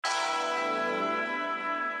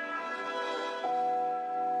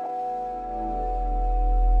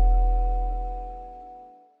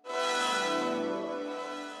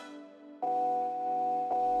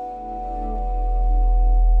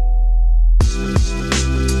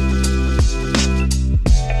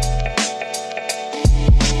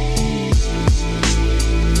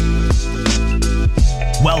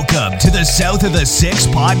the South of the Six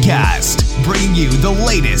podcast, bringing you the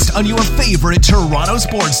latest on your favorite Toronto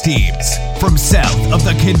sports teams from south of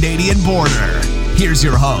the Canadian border. Here's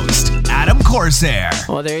your host, Adam Corsair.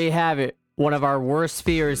 Well, there you have it. One of our worst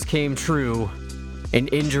fears came true, and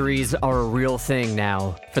injuries are a real thing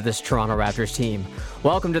now for this Toronto Raptors team.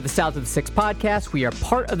 Welcome to the South of the Six podcast. We are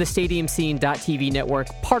part of the StadiumScene.tv network,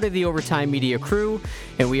 part of the Overtime Media crew,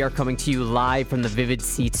 and we are coming to you live from the Vivid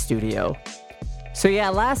Seats studio. So yeah,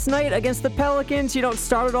 last night against the Pelicans,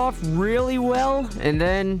 started off really well, and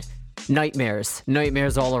then nightmares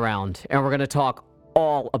all around. And we're going to talk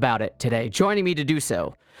all about it today. Joining me to do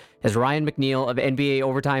so is Ryan McNeil of NBA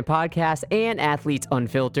Overtime Podcast and Athletes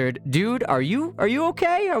Unfiltered. Dude, are you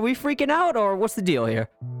okay? Are we freaking out, or what's the deal here?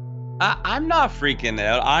 I'm not freaking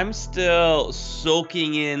out. I'm still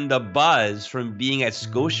soaking in the buzz from being at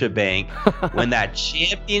Scotiabank when that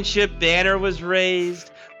championship banner was raised,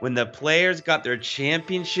 when the players got their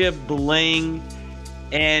championship bling.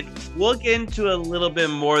 And we'll get into a little bit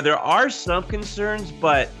more. There are some concerns,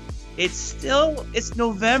 but it's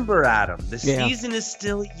November, Adam. The season is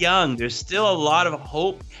still young. There's still a lot of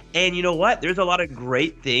hope. And you know what? There's a lot of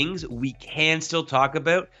great things we can still talk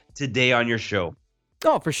about today on your show.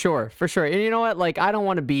 Oh, for sure. And you know what? I don't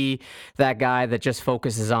want to be that guy that just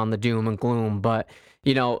focuses on the doom and gloom, but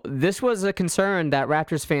this was a concern that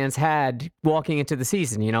Raptors fans had walking into the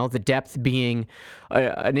season, the depth being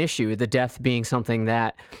an issue, the depth being something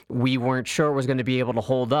that we weren't sure was going to be able to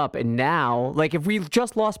hold up. And now, if we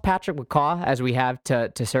just lost Patrick McCaw, as we have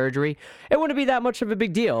to surgery, it wouldn't be that much of a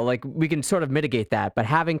big deal. We can sort of mitigate that. But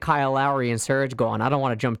having Kyle Lowry and Serge go on, I don't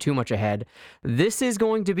want to jump too much ahead. This is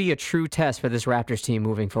going to be a true test for this Raptors team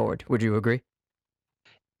moving forward. Would you agree?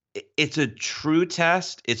 It's a true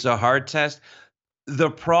test. It's a hard test.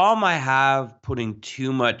 The problem I have putting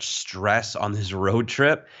too much stress on this road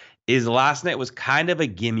trip is last night was kind of a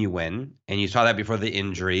gimme win, and you saw that before the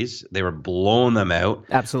injuries. They were blowing them out.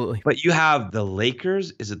 Absolutely. But you have the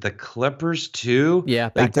Lakers. Is it the Clippers too? Yeah,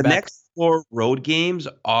 back to back. Next 4 road games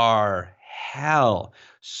are hell.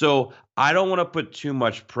 So I don't want to put too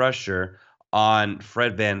much pressure on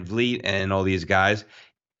Fred VanVleet and all these guys.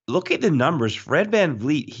 Look at the numbers. Fred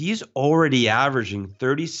VanVleet, he's already averaging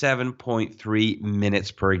 37.3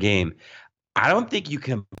 minutes per game. I don't think you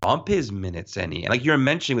can bump his minutes any. Like you're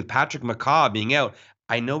mentioning with Patrick McCaw being out,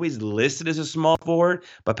 I know he's listed as a small forward,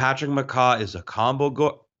 but Patrick McCaw is a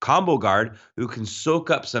combo guard who can soak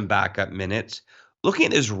up some backup minutes. Looking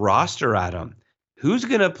at his roster, Adam, who's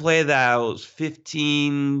going to play those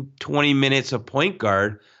 15, 20 minutes of point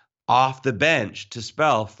guard off the bench to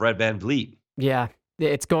spell Fred VanVleet? Yeah.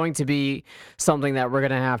 It's going to be something that we're going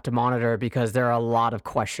to have to monitor because there are a lot of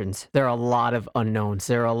questions. There are a lot of unknowns.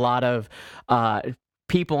 There are a lot of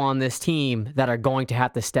people on this team that are going to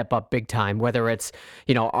have to step up big time, whether it's,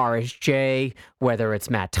 RSJ, whether it's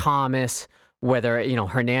Matt Thomas, whether,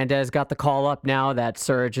 Hernandez got the call up now that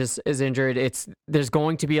Serge is injured. There's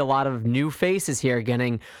going to be a lot of new faces here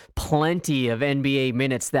getting plenty of NBA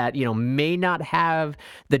minutes that, may not have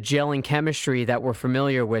the gelling chemistry that we're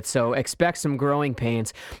familiar with. So expect some growing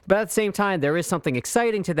pains. But at the same time, there is something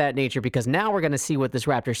exciting to that nature because now we're going to see what this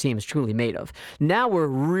Raptors team is truly made of. Now we're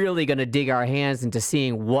really going to dig our hands into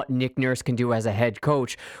seeing what Nick Nurse can do as a head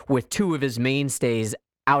coach with 2 of his mainstays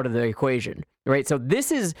out of the equation, right? So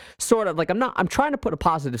this is sort of I'm trying to put a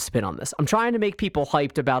positive spin on this. I'm trying to make people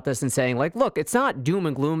hyped about this and saying look, it's not doom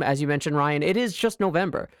and gloom, as you mentioned, Ryan. It is just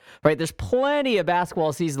November, right? There's plenty of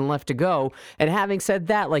basketball season left to go. And having said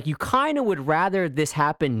that, you kind of would rather this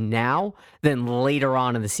happen now than later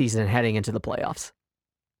on in the season heading into the playoffs.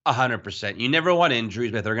 100%. You never want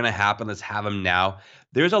injuries, but if they're going to happen, let's have them now.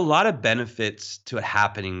 There's a lot of benefits to it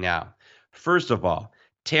happening now. First of all,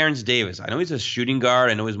 Terrence Davis, I know he's a shooting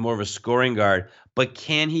guard. I know he's more of a scoring guard, but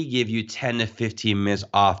can he give you 10 to 15 minutes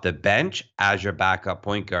off the bench as your backup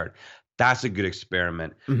point guard? That's a good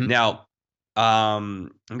experiment. Mm-hmm. Now, let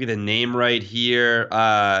me get the name right here.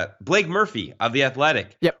 Blake Murphy of The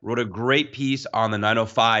Athletic wrote a great piece on the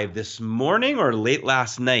 905 this morning or late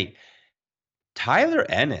last night. Tyler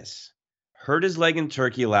Ennis hurt his leg in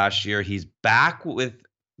Turkey last year. He's back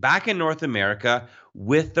in North America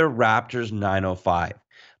with the Raptors 905.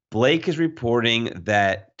 Blake is reporting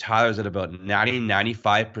that Tyler's at about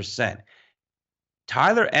 90-95%.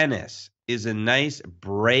 Tyler Ennis is a nice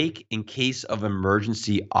break in case of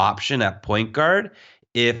emergency option at point guard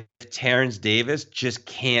if Terrence Davis just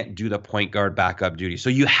can't do the point guard backup duty. So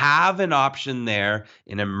you have an option there,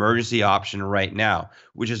 an emergency option right now,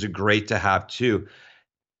 which is great to have too.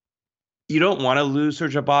 You don't want to lose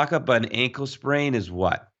Serge Ibaka, but an ankle sprain is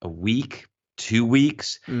what? A week, 2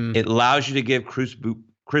 weeks? It allows you to give Chris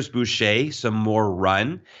Boucher some more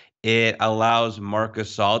run. It allows Marc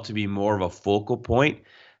Gasol to be more of a focal point.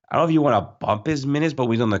 I don't know if you want to bump his minutes, but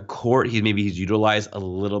when he's on the court, he's utilized a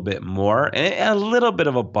little bit more and a little bit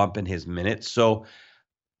of a bump in his minutes. So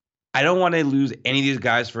I don't want to lose any of these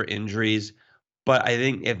guys for injuries, but I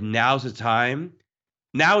think if now's the time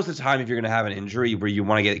if you're going to have an injury where you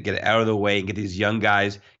want to get it out of the way and get these young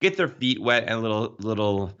guys, get their feet wet and a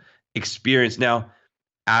little experience. Now,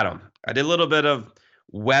 Adam, I did a little bit of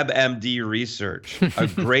WebMD research. A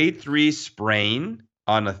grade 3 sprain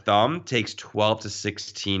on a thumb takes 12 to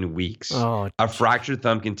 16 weeks. Oh, a fractured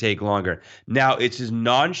thumb can take longer. Now, it's his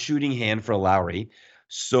non-shooting hand for Lowry,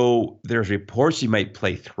 so there's reports he might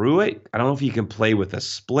play through it. I don't know if he can play with a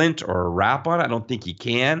splint or a wrap on it. I don't think he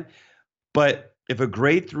can. But if a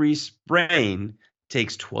grade 3 sprain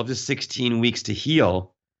takes 12 to 16 weeks to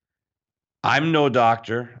heal, I'm no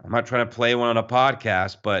doctor. I'm not trying to play one on a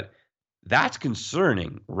podcast, but that's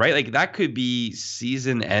concerning, right? Like that could be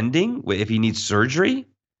season ending if he needs surgery.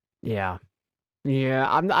 Yeah.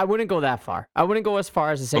 I wouldn't go that far. I wouldn't go as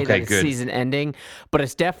far as to say that it's season ending, but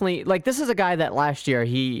it's definitely like this is a guy that last year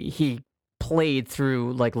he played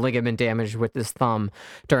through like ligament damage with his thumb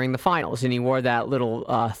during the finals, and he wore that little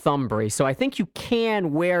thumb brace. So I think you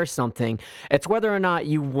can wear something. It's whether or not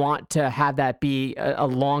you want to have that be a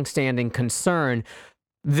long-standing concern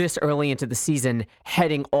this early into the season,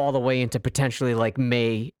 heading all the way into potentially like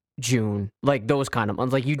May, June, like those kind of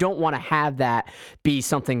months. Like you don't want to have that be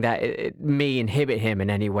something that it may inhibit him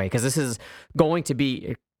in any way, because this is going to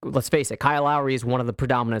be, let's face it, Kyle Lowry is one of the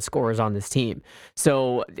predominant scorers on this team.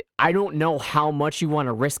 So I don't know how much you want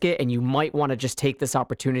to risk it, and you might want to just take this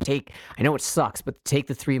opportunity. I know it sucks, but take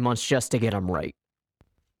the 3 months just to get him right.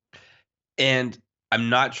 And I'm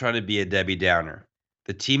not trying to be a Debbie Downer.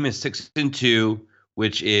 The team is 6-2,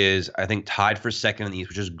 which is, I think, tied for second in the East,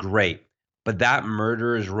 which is great. But that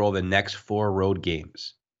murderer's row the next 4 road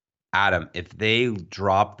games. Adam, if they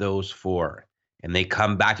drop those 4 and they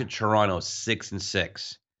come back to Toronto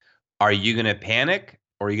 6-6, are you going to panic,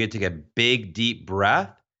 or are you going to take a big, deep breath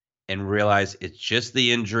and realize it's just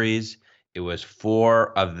the injuries? It was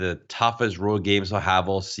 4 of the toughest road games they'll have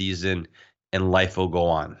all season, and life will go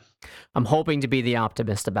on. I'm hoping to be the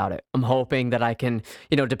optimist about it. I'm hoping that I can,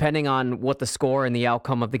 depending on what the score and the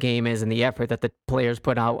outcome of the game is and the effort that the players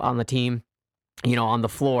put out on the team, on the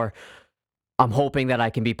floor, I'm hoping that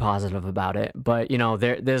I can be positive about it. But,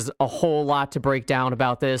 there's a whole lot to break down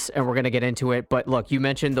about this, and we're going to get into it. But look, you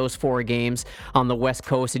mentioned those 4 games on the West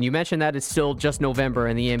Coast, and you mentioned that it's still just November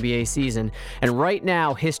in the NBA season. And right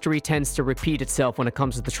now, history tends to repeat itself when it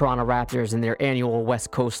comes to the Toronto Raptors and their annual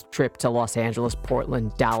West Coast trip to Los Angeles,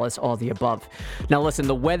 Portland, Dallas, all the above. Now, listen,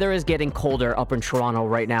 the weather is getting colder up in Toronto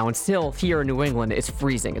right now, and still here in New England, it's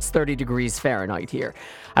freezing. It's 30 degrees Fahrenheit here.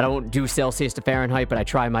 I don't do Celsius to Fahrenheit, but I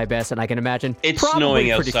try my best, and I can imagine it's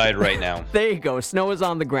snowing outside right now. There you go. Snow is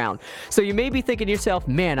on the ground. So you may be thinking to yourself,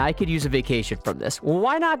 man, I could use a vacation from this. Well,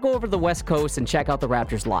 why not go over to the West Coast and check out the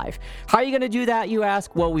Raptors live? How are you going to do that, you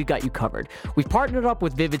ask? Well, we've got you covered. We've partnered up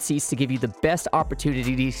with Vivid Seats to give you the best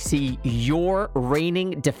opportunity to see your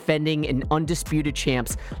reigning, defending, and undisputed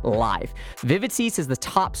champs live. Vivid Seats is the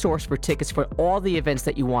top source for tickets for all the events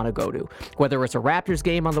that you want to go to. Whether it's a Raptors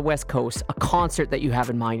game on the West Coast, a concert that you have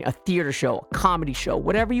in mind, a theater show, a comedy show,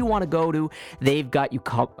 whatever you want to go to, they've got you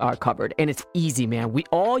covered. And it's easy, man.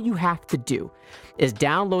 All you have to do is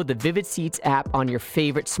download the Vivid Seats app on your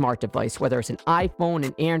favorite smart device, whether it's an iPhone,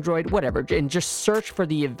 an Android, whatever, and just search for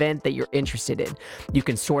the event that you're interested in. You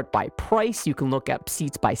can sort by price. You can look up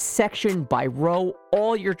seats by section, by row,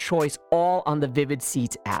 all your choice, all on the Vivid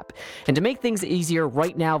Seats app. And to make things easier,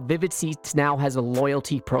 right now, Vivid Seats now has a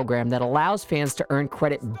loyalty program that allows fans to earn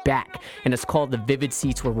credit back, and it's called the Vivid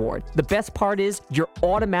Seats Reward. The best part is you're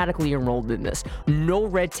automatically enrolled in this. No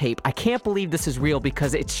red tape. I can't believe this is real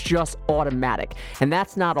because it's just automatic. And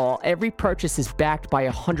that's not all. Every purchase is backed by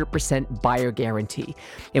a 100% buyer guarantee.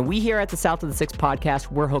 And we here at the South of the Six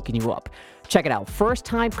podcast, we're hooking you up. Check it out.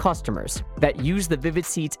 First-time customers that use the Vivid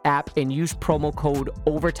Seats app and use promo code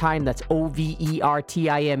OVERTIME, that's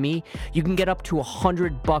OVERTIME, you can get up to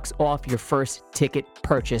 $100 off your first ticket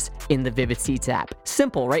purchase in the Vivid Seats app.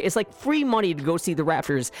 Simple, right? It's like free money to go see the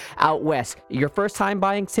Raptors out west. Your first time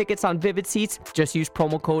buying tickets on Vivid Seats, just use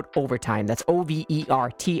promo code OVERTIME. That's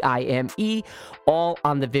OVERTIME, all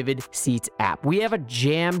on the Vivid Seats app. We have a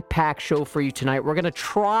jam-packed show for you tonight. We're going to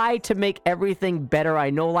try to make everything better. I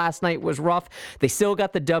know last night was rough. They still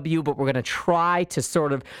got the W, but we're going to try to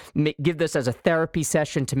sort of give this as a therapy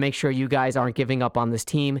session to make sure you guys aren't giving up on this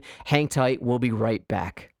team. Hang tight. We'll be right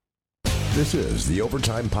back. This is the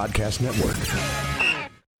Overtime Podcast Network.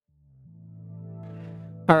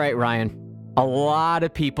 All right, Ryan. A lot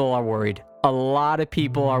of people are worried. A lot of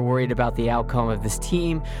people are worried about the outcome of this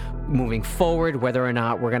team moving forward, whether or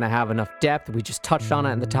not we're going to have enough depth. We just touched on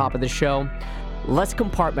it at the top of the show. Let's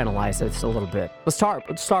compartmentalize this a little bit. Let's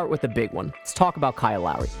start with the big one. Let's talk about Kyle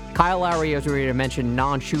Lowry. Kyle Lowry, as we already mentioned,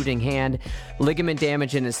 non-shooting hand, ligament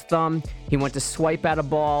damage in his thumb. He went to swipe at a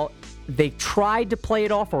ball. They tried to play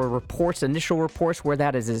it off, or initial reports where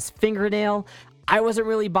that is his fingernail. I wasn't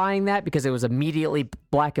really buying that because it was immediately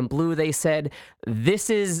black and blue, they said. This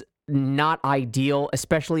is not ideal,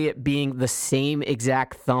 especially it being the same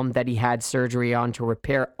exact thumb that he had surgery on to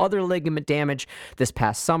repair other ligament damage this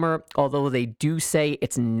past summer. Although they do say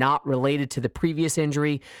it's not related to the previous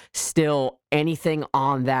injury, still anything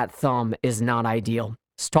on that thumb is not ideal.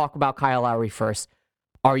 Let's talk about Kyle Lowry first.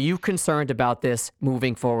 Are you concerned about this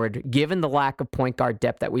moving forward, given the lack of point guard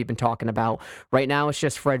depth that we've been talking about? Right now, it's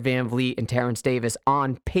just Fred VanVleet and Terrence Davis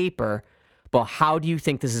on paper, but how do you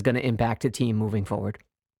think this is going to impact the team moving forward?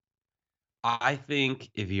 I think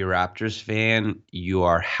if you're a Raptors fan, you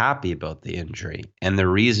are happy about the injury. And the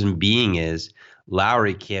reason being is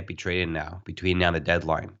Lowry can't be traded now, between now and the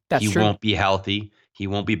deadline. That's he true. won't be healthy. He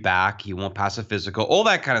won't be back. He won't pass a physical, all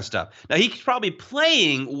that kind of stuff. Now, he's probably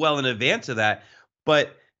playing well in advance of that,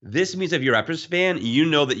 but this means if you're a Raptors fan, you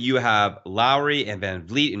know that you have Lowry and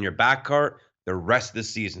VanVleet in your backcourt the rest of the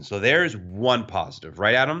season. So there's one positive,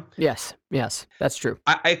 right, Adam? Yes, that's true.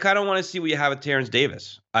 I kind of want to see what you have with Terrence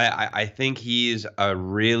Davis. I think he's a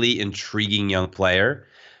really intriguing young player.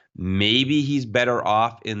 Maybe he's better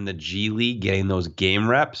off in the G League getting those game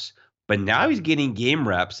reps, but now he's getting game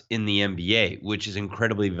reps in the NBA, which is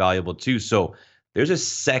incredibly valuable too. So there's a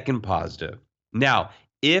second positive. Now,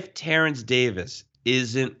 if Terrence Davis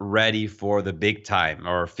isn't ready for the big time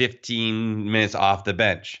or 15 minutes off the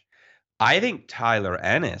bench, I think Tyler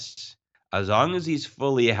Ennis, as long as he's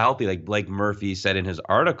fully healthy, like Blake Murphy said in his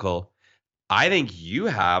article, I think you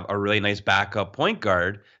have a really nice backup point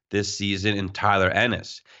guard this season in Tyler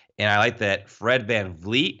Ennis. And I like that Fred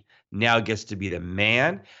VanVleet now gets to be the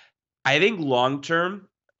man. I think long-term,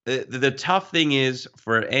 the tough thing is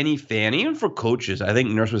for any fan, even for coaches, I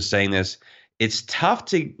think Nurse was saying this, it's tough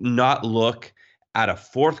to not look at a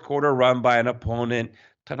fourth quarter run by an opponent,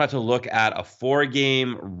 tough not to look at a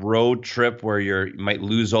 4-game road trip where you might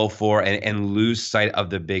lose 0-4 and lose sight of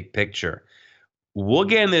the big picture. We'll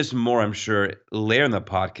get in this more, I'm sure, later in the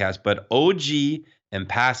podcast, but OG and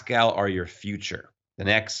Pascal are your future. The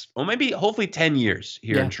next, maybe hopefully 10 years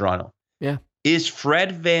here in Toronto. Yeah. Is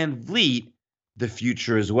Fred VanVleet the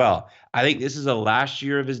future as well? I think this is the last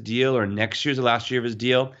year of his deal, or next year's the last year of his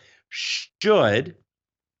deal. Should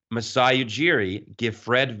Masai Ujiri give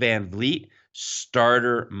Fred VanVleet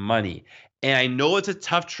starter money? And I know it's a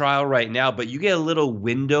tough trial right now, but you get a little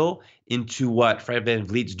window into what Fred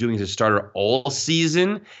VanVleet's doing as a starter all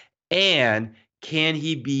season. And can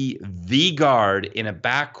he be the guard in a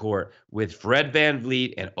backcourt with Fred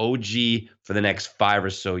VanVleet and OG for the next 5 or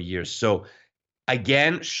so years? So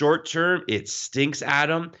again, short term, it stinks,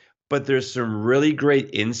 Adam, but there's some really great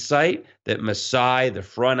insight that Masai, the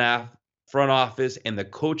front office, and the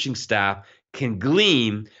coaching staff can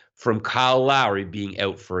glean from Kyle Lowry being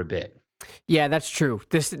out for a bit. Yeah, that's true.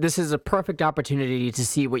 This is a perfect opportunity to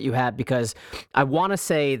see what you have, because I want to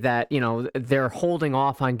say that, they're holding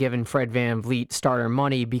off on giving Fred VanVleet starter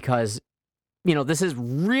money because, this is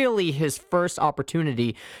really his first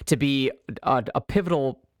opportunity to be a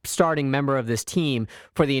pivotal starting member of this team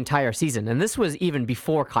for the entire season. And this was even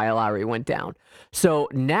before Kyle Lowry went down. So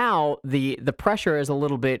now the pressure is a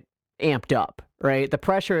little bit amped up, right? The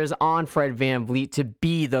pressure is on Fred VanVleet to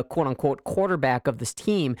be the quote-unquote quarterback of this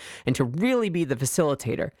team and to really be the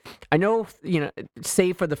facilitator. I know,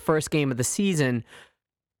 save for the first game of the season,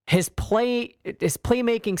 his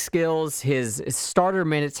playmaking skills, his starter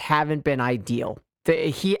minutes haven't been ideal.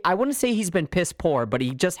 I wouldn't say he's been piss poor, but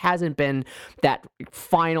he just hasn't been that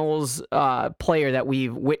finals player that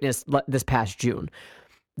we've witnessed this past June.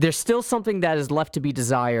 There's still something that is left to be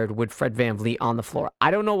desired with Fred VanVleet on the floor.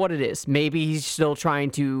 I don't know what it is. Maybe he's still trying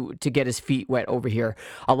to get his feet wet over here.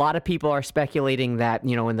 A lot of people are speculating that,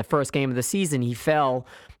 in the first game of the season, he fell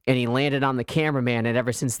and he landed on the cameraman, and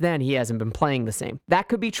ever since then, he hasn't been playing the same. That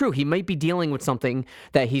could be true. He might be dealing with something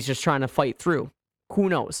that he's just trying to fight through. Who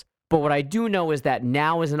knows? But what I do know is that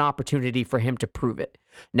now is an opportunity for him to prove it.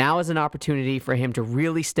 Now is an opportunity for him to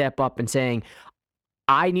really step up and saying,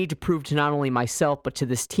 I need to prove to not only myself, but to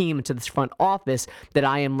this team and to this front office that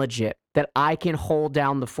I am legit, that I can hold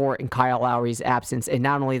down the fort in Kyle Lowry's absence. And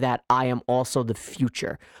not only that, I am also the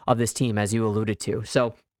future of this team, as you alluded to.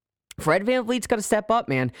 So Fred VanVleet's got to step up,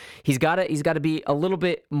 man. He's got to be a little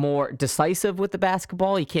bit more decisive with the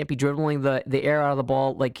basketball. He can't be dribbling the air out of the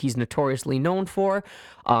ball like he's notoriously known for.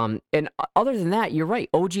 And other than that, you're right.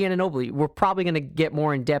 OG Anunoby, we're probably going to get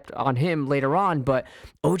more in depth on him later on, but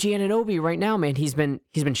OG Anunoby right now, man, he's been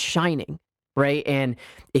shining, right? And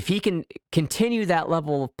if he can continue that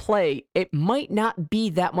level of play, it might not be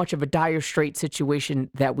that much of a dire straight situation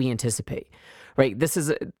that we anticipate. Right, this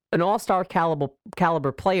is an all-star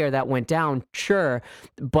caliber player that went down, sure,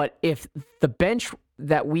 but if the bench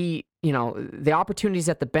that the opportunities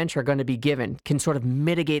that the bench are going to be given can sort of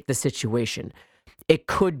mitigate the situation, it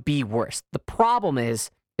could be worse. The problem is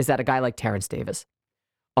that a guy like Terrence Davis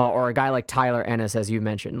or a guy like Tyler Ennis, as you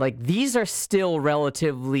mentioned, like these are still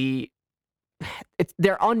relatively.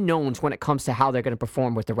 They're unknowns when it comes to how they're going to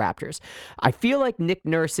perform with the Raptors. I feel like Nick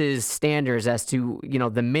Nurse's standards as to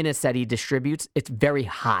the minutes that he distributes, it's very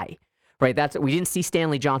high, right? We didn't see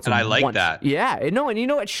Stanley Johnson. And I like once. that. Yeah, no, and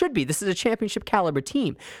it should be. This is a championship caliber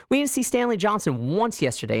team. We didn't see Stanley Johnson once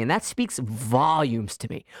yesterday, and that speaks volumes to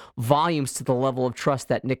me, volumes to the level of trust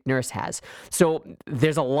that Nick Nurse has. So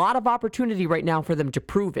there's a lot of opportunity right now for them to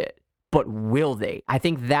prove it. But will they? I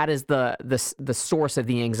think that is the source of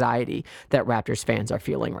the anxiety that Raptors fans are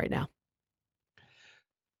feeling right now.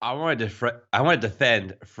 I want to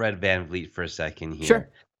defend Fred VanVleet for a second here. Sure.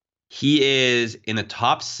 He is in the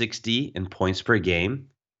top 60 in points per game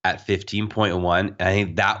at 15.1. And I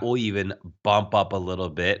think that will even bump up a little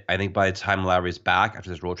bit. I think by the time Lowry's back after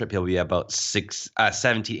this road trip, he'll be about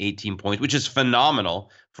 17, 18 points, which is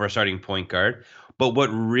phenomenal for a starting point guard. But what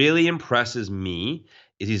really impresses me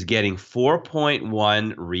is he's getting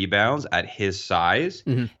 4.1 rebounds at his size.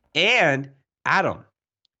 Mm-hmm. And Adam,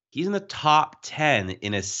 he's in the top 10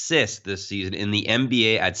 in assists this season in the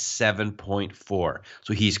NBA at 7.4.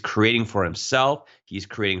 So he's creating for himself. He's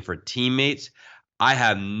creating for teammates. I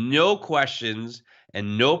have no questions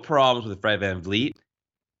and no problems with Fred VanVleet,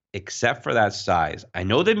 except for that size. I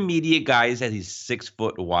know the media guy says he's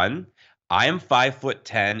 6'1". I am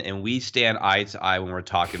 5'10", and we stand eye to eye when we're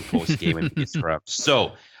talking post game and he's from.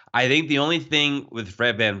 So I think the only thing with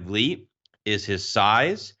Fred VanVleet is his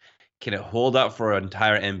size. Can it hold up for an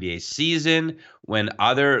entire NBA season? When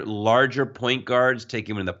other larger point guards take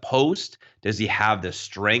him in the post, does he have the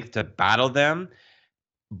strength to battle them?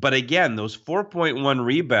 But again, those 4.1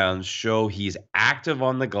 rebounds show he's active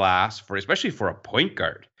on the glass, especially for a point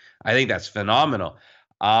guard. I think that's phenomenal.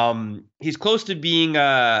 He's close to being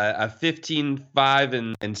a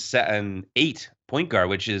 15-5 and 8 point guard,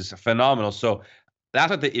 which is phenomenal. So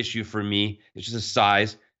that's not the issue for me. It's just his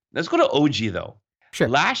size. Let's go to OG, though. Sure.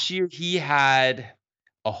 Last year, he had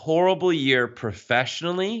a horrible year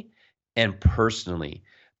professionally and personally.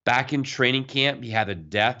 Back in training camp, he had the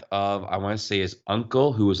death of, I want to say, his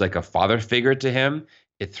uncle, who was like a father figure to him.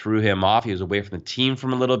 It threw him off. He was away from the team for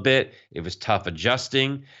a little bit. It was tough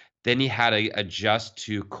adjusting. Then he had to adjust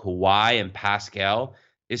to Kawhi and Pascal,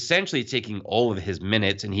 essentially taking all of his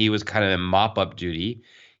minutes, and he was kind of in mop-up duty.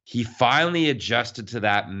 He finally adjusted to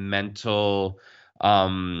that mental,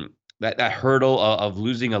 that hurdle of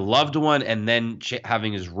losing a loved one and then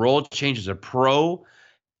having his role change as a pro.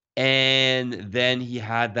 And then he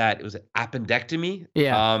had it was an appendectomy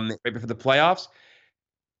right before the playoffs.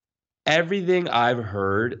 Everything I've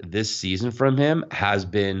heard this season from him has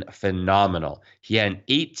been phenomenal. He had an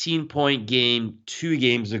 18-point game 2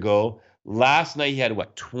 games ago. Last night he had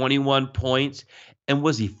 21 points, and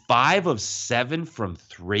was he 5 of 7 from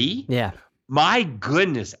 3? Yeah. My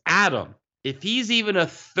goodness, Adam, if he's even a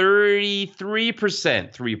 33%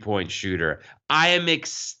 3-point shooter, I am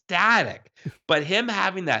ecstatic. But him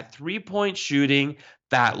having that 3-point shooting,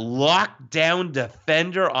 that lockdown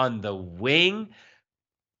defender on the wing,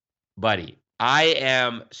 buddy, I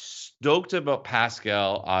am stoked about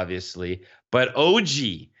Pascal, obviously, but OG,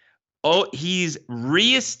 he's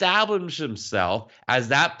reestablished himself as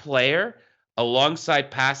that player alongside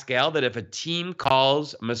Pascal that if a team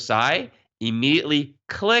calls Masai, immediately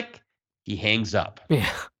click, he hangs up.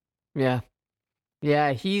 Yeah.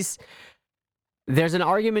 There's an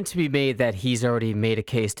argument to be made that he's already made a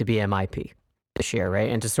case to be MIP this year, right?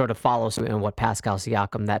 And to sort of follow suit in what Pascal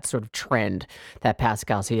Siakam, that sort of trend that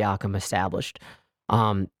Pascal Siakam established.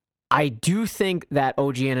 I do think that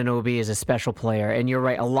OG Anunoby is a special player, and you're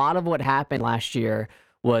right. A lot of what happened last year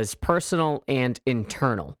was personal and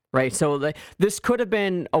internal, right? So this could have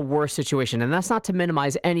been a worse situation, and that's not to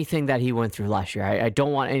minimize anything that he went through last year. I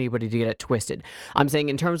don't want anybody to get it twisted. I'm saying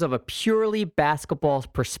in terms of a purely basketball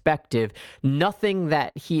perspective, nothing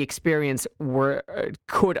that he experienced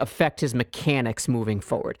could affect his mechanics moving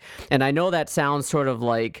forward. And I know that sounds sort of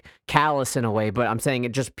like callous in a way, but I'm saying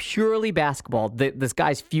it just purely basketball. This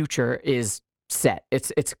guy's future is set.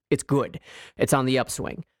 It's good. It's on the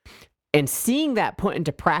upswing. And seeing that put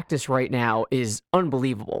into practice right now is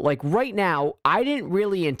unbelievable. Like right now, I didn't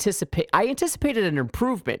really I anticipated an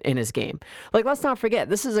improvement in his game. Like, let's not forget,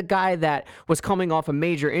 this is a guy that was coming off a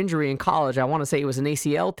major injury in college. I want to say it was an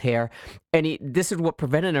ACL tear. And this is what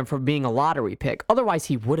prevented him from being a lottery pick. Otherwise,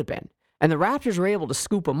 he would have been. And the Raptors were able to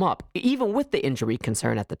scoop him up, even with the injury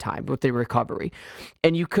concern at the time, with the recovery.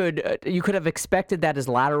 And you could have expected that his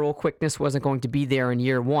lateral quickness wasn't going to be there in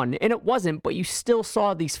year one, and it wasn't, but you still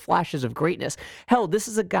saw these flashes of greatness. Hell, this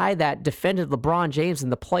is a guy that defended LeBron James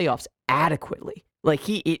in the playoffs adequately. Like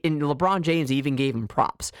and LeBron James even gave him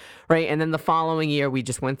props, right? And then the following year, we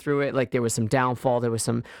just went through it. Like there was some downfall. There was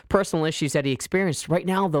some personal issues that he experienced. Right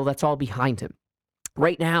now, though, that's all behind him.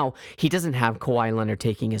 Right now, he doesn't have Kawhi Leonard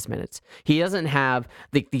taking his minutes. He doesn't have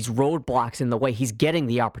these roadblocks in the way. He's getting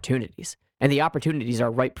the opportunities, and the opportunities are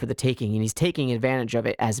ripe for the taking, and he's taking advantage of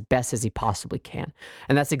it as best as he possibly can.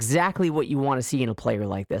 And that's exactly what you want to see in a player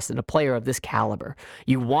like this, in a player of this caliber.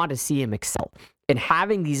 You want to see him excel. And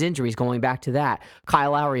having these injuries, going back to that,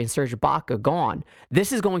 Kyle Lowry and Serge Ibaka gone,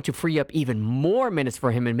 this is going to free up even more minutes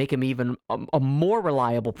for him and make him even a more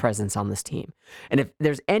reliable presence on this team. And if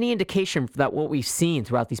there's any indication that what we've seen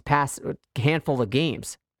throughout these past handful of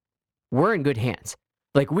games, we're in good hands.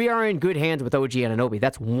 Like, we are in good hands with OG Anunoby.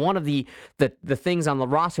 That's one of the things on the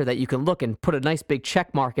roster that you can look and put a nice big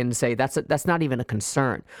check mark in and say that's not even a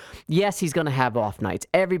concern. Yes, he's going to have off nights.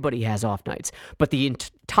 Everybody has off nights. But the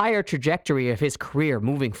entire trajectory of his career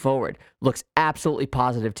moving forward looks absolutely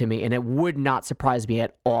positive to me, and it would not surprise me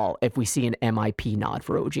at all if we see an MIP nod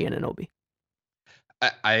for OG Anunoby.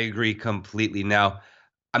 I agree completely. Now,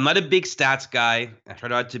 I'm not a big stats guy. I try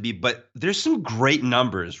not to be, but there's some great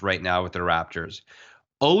numbers right now with the Raptors.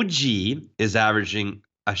 OG is averaging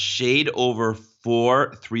a shade over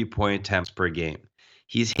 4 3-point attempts per game.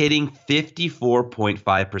 He's hitting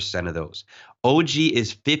 54.5% of those. OG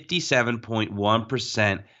is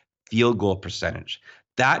 57.1% field goal percentage.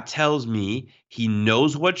 That tells me he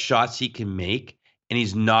knows what shots he can make, and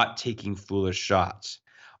he's not taking foolish shots.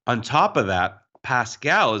 On top of that,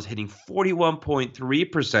 Pascal is hitting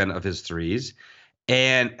 41.3% of his threes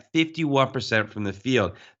and 51% from the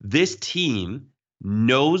field. This team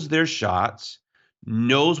knows their shots,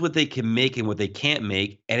 knows what they can make and what they can't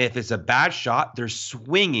make. And if it's a bad shot, they're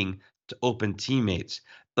swinging to open teammates.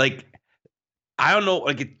 Like, I don't know,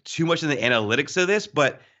 I get too much in the analytics of this,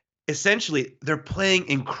 but essentially they're playing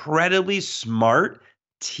incredibly smart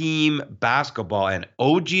team basketball. And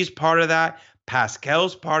OG's part of that.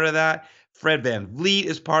 Pascal's part of that. Fred VanVleet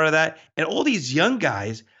is part of that. And all these young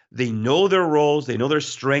guys, they know their roles, they know their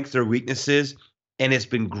strengths, their weaknesses. And it's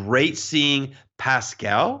been great seeing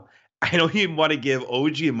Pascal. I don't even want to give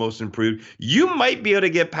OG a most improved. You might be able to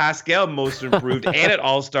get Pascal most improved and an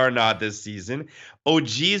all-star nod this season.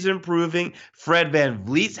 OG's improving. Fred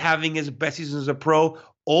VanVleet's having his best season as a pro.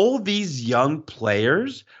 All these young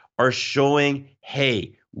players are showing,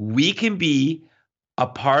 hey, we can be a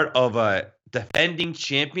part of a defending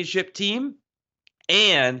championship team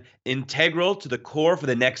and integral to the core for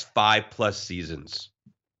the next 5+ seasons.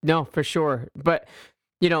 No, for sure. But,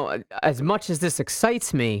 you know, as much as this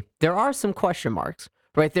excites me, there are some question marks,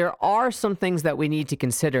 right? There are some things that we need to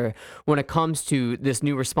consider when it comes to this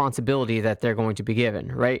new responsibility that they're going to be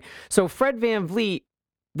given, right? So Fred VanVleet,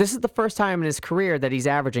 this is the first time in his career that he's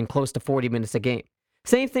averaging close to 40 minutes a game.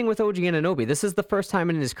 Same thing with OG Anunoby. This is the first time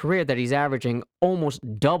in his career that he's averaging almost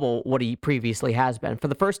double what he previously has been. For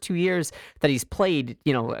the first 2 years that he's played,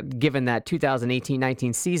 you know, given that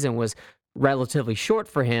 2018-19 season was relatively short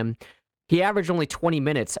for him, he averaged only 20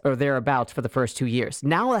 minutes or thereabouts for the first 2 years.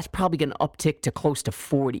 Now that's probably going to uptick to close to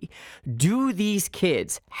 40. Do these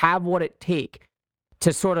kids have what it takes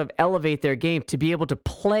to sort of elevate their game to be able to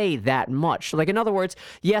play that much? Like, in other words,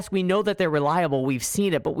 yes, we know that they're reliable. We've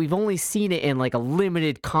seen it, but we've only seen it in like a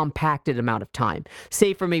limited, compacted amount of time.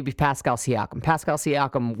 Save for maybe Pascal Siakam. Pascal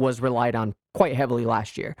Siakam was relied on quite heavily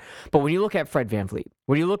last year. But when you look at Fred VanVleet,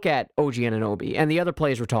 when you look at OG Anunoby, and the other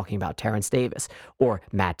players we're talking about, Terrence Davis or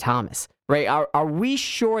Matt Thomas, right? Are we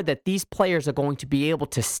sure that these players are going to be able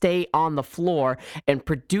to stay on the floor and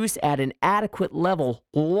produce at an adequate level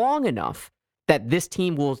long enough that this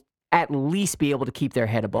team will at least be able to keep their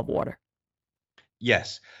head above water?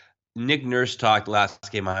 Yes. Nick Nurse talked last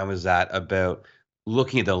game I was at about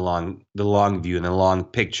looking at the long view and the long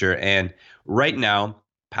picture. And right now,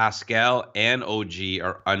 Pascal and OG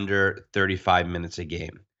are under 35 minutes a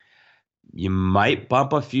game. You might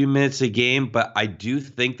bump a few minutes a game, but I do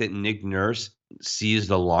think that Nick Nurse sees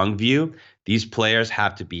the long view. These players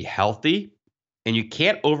have to be healthy, and you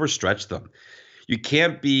can't overstretch them. You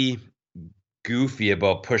can't be goofy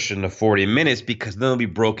about pushing to 40 minutes because then they'll be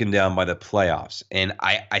broken down by the playoffs. And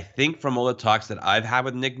I think from all the talks that I've had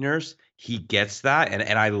with Nick Nurse, he gets that,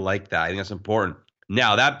 and I like that. I think that's important.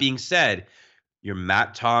 Now, that being said, your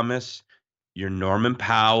Matt Thomas, your Norman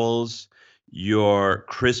Powell's, your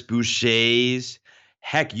Chris Boucher's.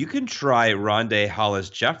 Heck, you can try Rondae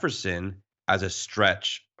Hollis-Jefferson as a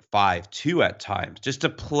stretch 5-2 at times, just to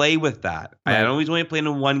play with that. Right. I know he's only playing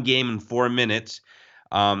in one game in 4 minutes.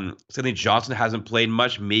 Stanley Johnson hasn't played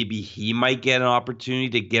much. Maybe he might get an opportunity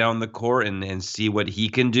to get on the court and see what he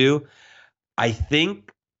can do. I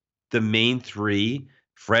think the main three,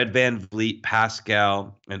 Fred VanVleet,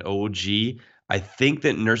 Pascal, and OG, I think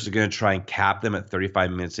that Nurse is going to try and cap them at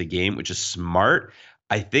 35 minutes a game, which is smart.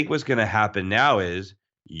 I think what's going to happen now is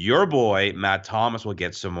your boy, Matt Thomas, will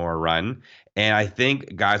get some more run. And I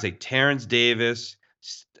think guys like Terrence Davis,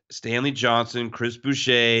 Stanley Johnson, Chris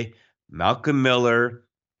Boucher, Malcolm Miller,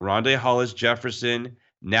 Rondae Hollis-Jefferson,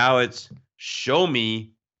 now it's show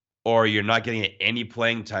me or you're not getting any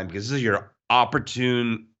playing time, because this is your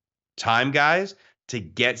opportune time, guys, to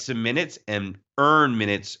get some minutes and earn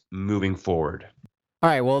minutes moving forward. All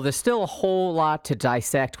right, well, there's still a whole lot to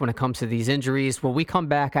dissect when it comes to these injuries. When we come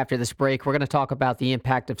back after this break, we're going to talk about the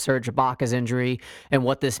impact of Serge Ibaka's injury and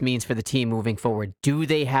what this means for the team moving forward. Do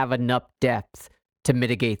they have enough depth to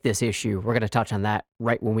mitigate this issue? We're going to touch on that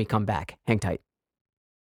right when we come back. Hang tight.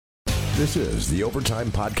 This is the Overtime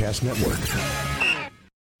Podcast Network.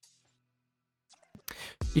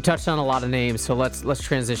 You touched on a lot of names, so let's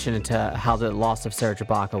transition into how the loss of Serge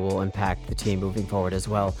Ibaka will impact the team moving forward as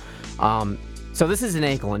well. So this is an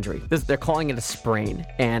ankle injury. They're calling it a sprain.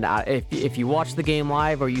 And if you watch the game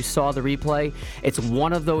live or you saw the replay, it's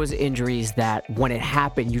one of those injuries that when it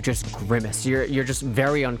happened, you just grimace. You're just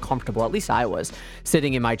very uncomfortable. At least I was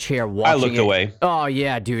sitting in my chair watching I looked away. Oh,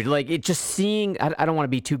 yeah, dude. Like, it just seeing, I don't want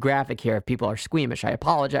to be too graphic here if people are squeamish. I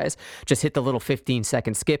apologize. Just hit the little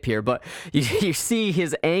 15-second skip here. But you see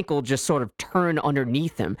his ankle just sort of turn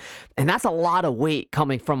underneath him. And that's a lot of weight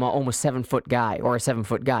coming from an almost 7-foot guy or a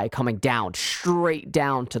 7-foot guy coming down straight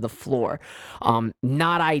down to the floor.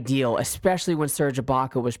 Not ideal, especially when Serge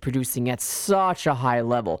Ibaka was producing at such a high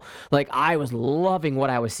level. Like, I was loving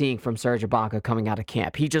what I was seeing from Serge Ibaka coming out of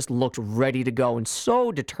camp. He just looked ready to go and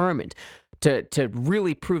so determined to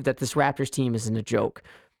really prove that this Raptors team isn't a joke.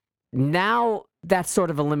 Now that's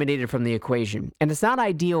sort of eliminated from the equation. And it's not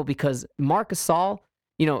ideal because Marc Gasol,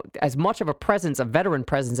 as much of a presence, a veteran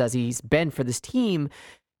presence as he's been for this team,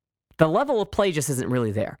 the level of play just isn't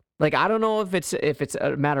really there. Like, I don't know if it's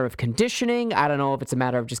a matter of conditioning. I don't know if it's a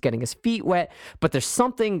matter of just getting his feet wet, but there's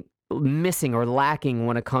something missing or lacking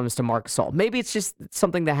when it comes to Marc Gasol. Maybe it's just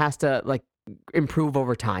something that has to, like, improve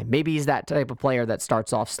over time. Maybe he's that type of player that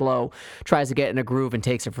starts off slow, tries to get in a groove and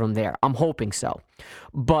takes it from there. I'm hoping so.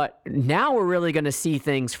 But now we're really going to see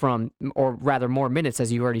things from, or rather more minutes,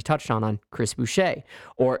 as you already touched on Chris Boucher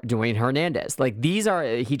or Dwayne Hernandez. Like, these are,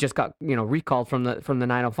 he just got, recalled from the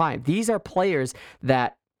 905. These are players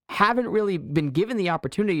that haven't really been given the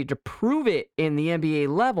opportunity to prove it in the NBA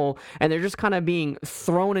level, and they're just kind of being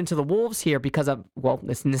thrown into the wolves here because of, well,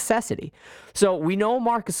 this necessity. So we know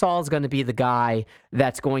Marc Gasol is going to be the guy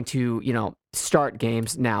that's going to, start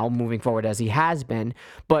games now moving forward as he has been,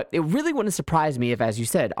 but it really wouldn't surprise me if, as you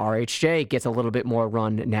said, RHJ gets a little bit more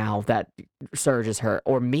run now that Serge is hurt.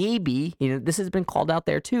 Or maybe, this has been called out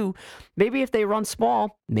there too, maybe if they run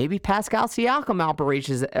small, maybe Pascal Siakam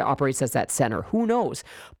operates as that center. Who knows?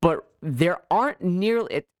 But there aren't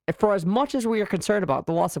nearly, for as much as we are concerned about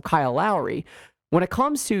the loss of Kyle Lowry, when it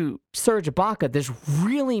comes to Serge Ibaka, there's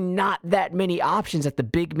really not that many options at the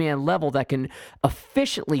big man level that can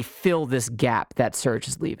efficiently fill this gap that Serge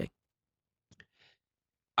is leaving.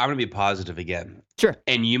 I'm going to be positive again. Sure.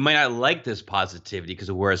 And you might not like this positivity because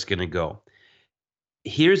of where it's going to go.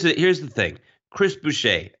 Here's the thing. Chris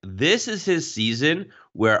Boucher, this is his season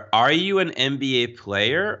where are you an NBA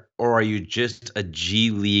player or are you just a G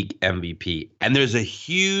League MVP? And there's a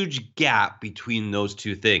huge gap between those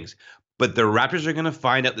two things. But the Raptors are going to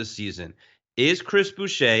find out this season. Is Chris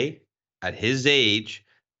Boucher, at his age,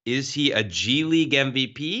 is he a G League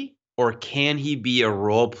MVP or can he be a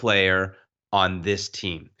role player on this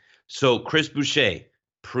team? So Chris Boucher,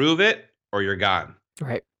 prove it or you're gone.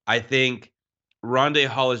 Right. I think Rondae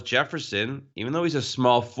Hollis-Jefferson, even though he's a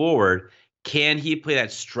small forward, Can he play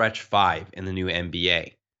that stretch 5 in the new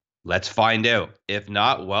NBA? Let's find out. If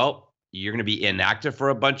not, well, you're going to be inactive for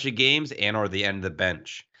a bunch of games and or the end of the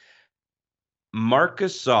bench. Marc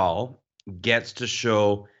Gasol gets to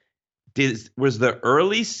show, was the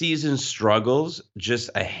early season struggles just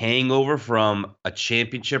a hangover from a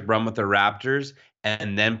championship run with the Raptors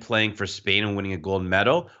and then playing for Spain and winning a gold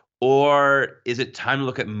medal? Or is it time to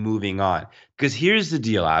look at moving on? Because here's the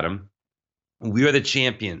deal, Adam. We are the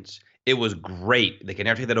champions. It was great. They can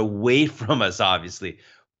never take that away from us, obviously.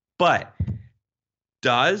 But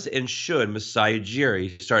does and should Masai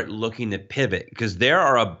Ujiri start looking to pivot? Because there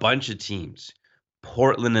are a bunch of teams,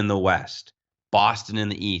 Portland in the West, Boston in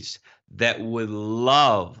the East, that would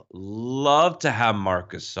love to have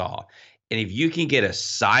Marc Gasol. And if you can get a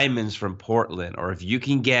Simons from Portland, or if you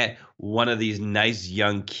can get one of these nice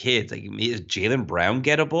young kids, like, is Jaylen Brown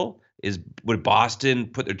gettable? Would Boston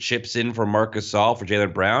put their chips in for Marc Gasol for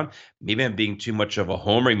Jaylen Brown? Maybe I'm being too much of a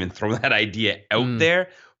homer, even throwing that idea out there.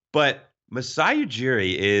 But Masai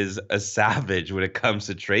Ujiri is a savage when it comes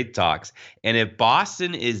to trade talks. And if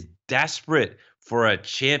Boston is desperate for a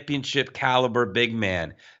championship caliber big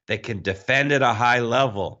man that can defend at a high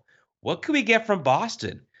level, what can we get from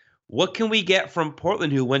Boston? What can we get from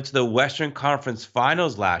Portland, who went to the Western Conference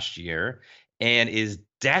Finals last year and is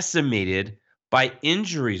decimated by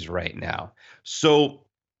injuries right now? So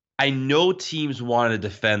I know teams want to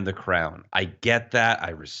defend the crown. I get that.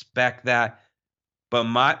 I respect that. But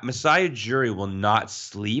Masai Ujiri will not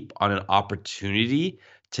sleep on an opportunity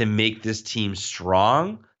to make this team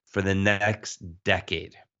strong for the next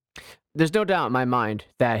decade. There's no doubt in my mind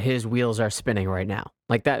that his wheels are spinning right now.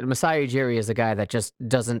 Like that, Masai Ujiri is a guy that just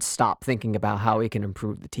doesn't stop thinking about how he can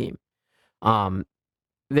improve the team. I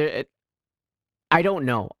don't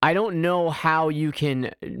know. I don't know how you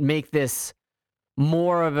can make this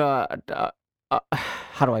more of a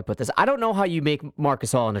how do I put this? I don't know how you make Marc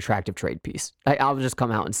Gasol an attractive trade piece. I'll just come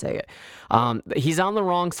out and say it. He's on the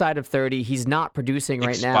wrong side of 30. He's not producing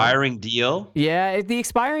right now. Expiring deal? Yeah, the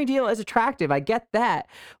expiring deal is attractive. I get that.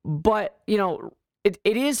 But, it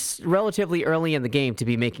is relatively early in the game to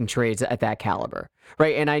be making trades at that caliber,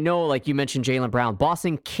 right? And I know, like you mentioned, Jaylen Brown,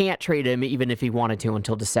 Boston can't trade him even if he wanted to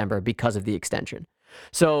until December because of the extension.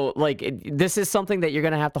 So, this is something that you're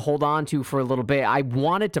going to have to hold on to for a little bit. I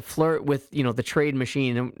wanted to flirt with, the trade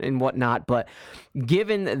machine and whatnot, but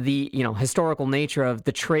given the, historical nature of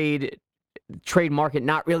the trade market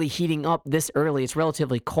not really heating up this early, it's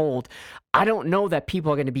relatively cold. I don't know that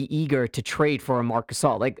people are going to be eager to trade for a Marc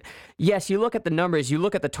Gasol. Yes, you look at the numbers, you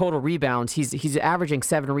look at the total rebounds, he's averaging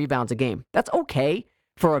 7 rebounds a game. That's okay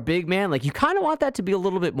for a big man. You kind of want that to be a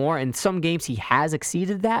little bit more. In some games, he has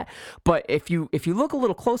exceeded that. But if you look a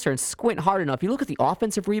little closer and squint hard enough, you look at the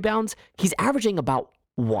offensive rebounds, he's averaging about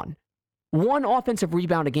 1 offensive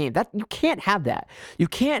rebound a game. That you can't have that. You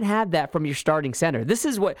can't have that from your starting center. This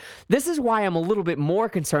is why I'm a little bit more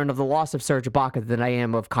concerned of the loss of Serge Ibaka than I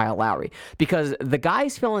am of Kyle Lowry, because the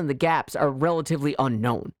guys filling the gaps are relatively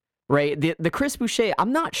unknown. Right? The Chris Boucher,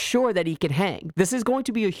 I'm not sure that he can hang. This is going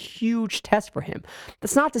to be a huge test for him.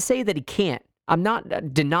 That's not to say that he can't. I'm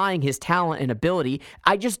not denying his talent and ability.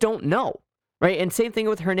 I just don't know. Right? And same thing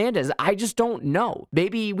with Hernandez. I just don't know.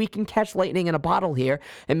 Maybe we can catch lightning in a bottle here,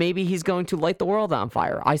 and maybe he's going to light the world on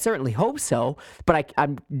fire. I certainly hope so, but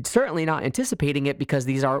I'm certainly not anticipating it because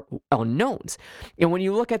these are unknowns. And when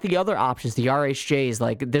you look at the other options, the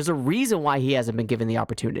RHJs, there's a reason why he hasn't been given the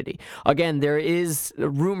opportunity. Again, there is a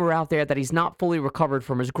rumor out there that he's not fully recovered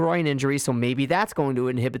from his groin injury, so maybe that's going to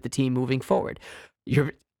inhibit the team moving forward.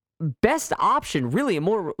 Your best option, really a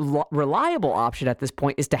more reliable option at this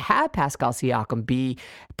point, is to have Pascal Siakam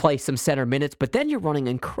play some center minutes, but then you're running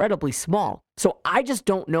incredibly small. So I just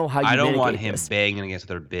don't know how you I don't want mitigate him this. banging against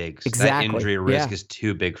their bigs. Exactly. That injury risk is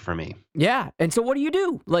too big for me. Yeah. And so what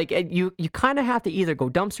do? You kind of have to either go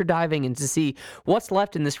dumpster diving and to see what's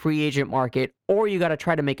left in this free agent market, or you got to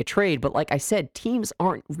try to make a trade. But like I said, teams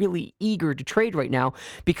aren't really eager to trade right now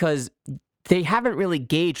because they haven't really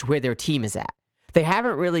gauged where their team is at. They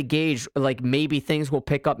haven't really gauged, maybe things will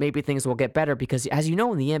pick up, maybe things will get better, because as you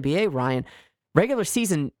know in the NBA, Ryan, regular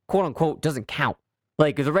season, quote unquote, doesn't count.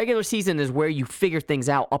 The regular season is where you figure things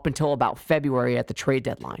out up until about February at the trade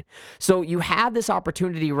deadline. So you have this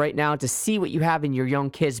opportunity right now to see what you have in your young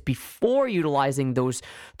kids before utilizing those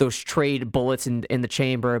trade bullets in the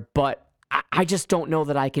chamber. But I just don't know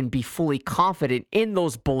that I can be fully confident in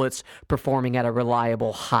those bullets performing at a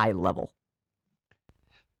reliable high level.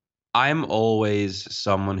 I'm always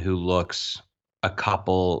someone who looks a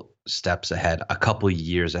couple steps ahead, a couple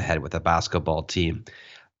years ahead with a basketball team.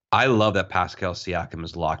 I love that Pascal Siakam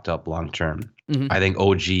is locked up long term. Mm-hmm. I think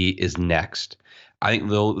OG is next. I think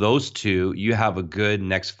those two, you have a good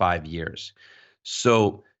next 5 years.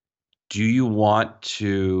 So do you want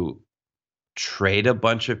to trade a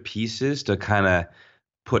bunch of pieces to kind of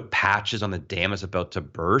put patches on the dam that's about to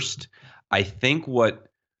burst? I think what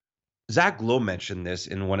Zach Lowe mentioned this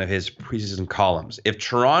in one of his preseason columns. If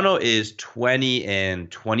Toronto is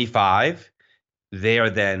 20-25, they are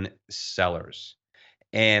then sellers.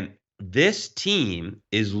 And this team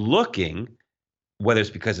is looking, whether it's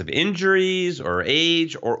because of injuries or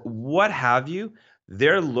age or what have you,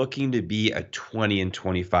 they're looking to be a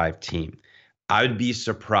 20-25 team. I would be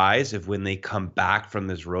surprised if when they come back from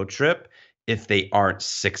this road trip, if they aren't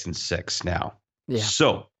 6-6 now. Yeah.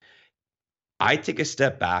 So I take a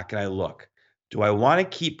step back and I look, do I want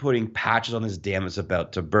to keep putting patches on this dam that's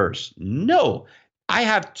about to burst? No. I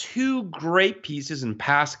have two great pieces in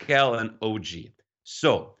Pascal and OG.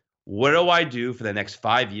 So what do I do for the next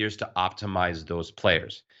 5 years to optimize those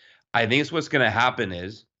players? I think what's going to happen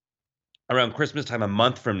is around Christmas time, a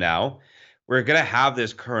month from now, we're going to have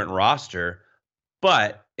this current roster,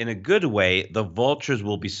 but in a good way, the vultures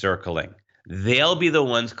will be circling. They'll be the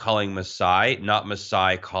ones calling Masai, not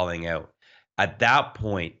Masai calling out. At that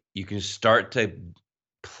point, you can start to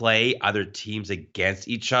play other teams against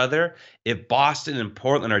each other. If Boston and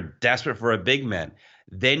Portland are desperate for a big man,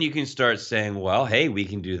 then you can start saying, well, hey, we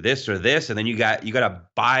can do this or this. And then you got a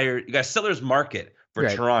buyer, you got a seller's market for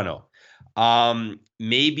Right. Toronto.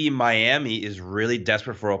 Maybe Miami is really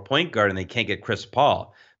desperate for a point guard and they can't get Chris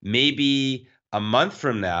Paul. Maybe a month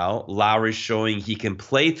from now, Lowry's showing he can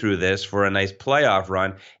play through this for a nice playoff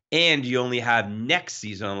run. And you only have next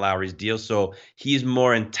season on Lowry's deal. So he's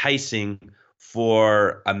more enticing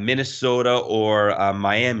for a Minnesota or a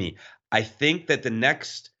Miami. I think that the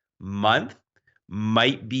next month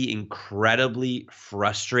might be incredibly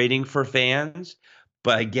frustrating for fans.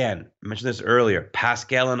 But again, I mentioned this earlier,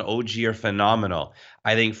 Pascal and OG are phenomenal.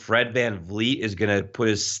 I think Fred VanVleet is going to put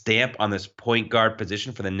his stamp on this point guard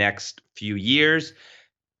position for the next few years.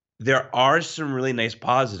 There are some really nice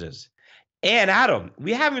positives. And Adam,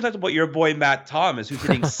 we haven't even talked about your boy Matt Thomas, who's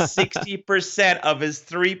hitting 60% of his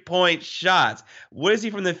three-point shots. What is he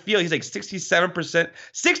from the field? He's like 67%,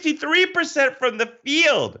 63% from the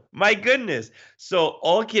field. My goodness. So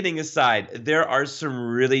all kidding aside, there are some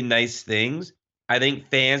really nice things. I think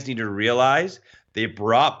fans need to realize they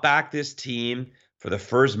brought back this team for the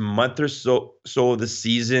first month or so of the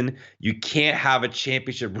season. You can't have a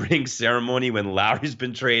championship ring ceremony when Lowry's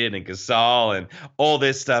been traded and Gasol and all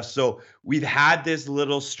this stuff. So we've had this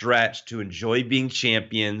little stretch to enjoy being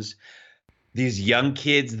champions. These young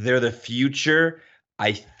kids, they're the future.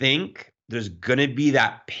 I think there's going to be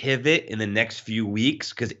that pivot in the next few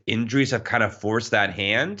weeks because injuries have kind of forced that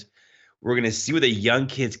hand. We're going to see what the young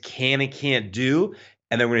kids can and can't do.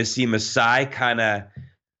 And then we're going to see Masai kind of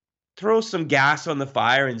throw some gas on the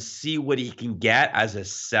fire and see what he can get as a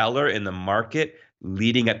seller in the market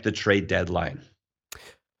leading up the trade deadline.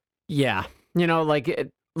 Yeah.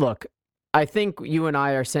 Look, I think you and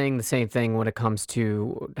I are saying the same thing when it comes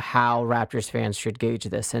to how Raptors fans should gauge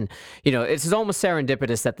this. And, it's almost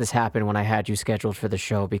serendipitous that this happened when I had you scheduled for the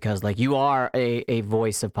show because, you are a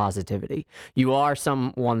voice of positivity. You are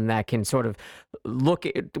someone that can sort of look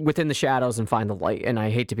within the shadows and find the light. And I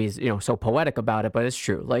hate to be, so poetic about it, but it's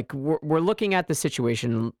true. We're looking at the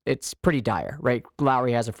situation. It's pretty dire, right?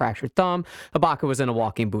 Lowry has a fractured thumb. Ibaka was in a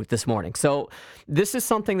walking boot this morning. So this is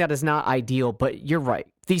something that is not ideal, but you're right.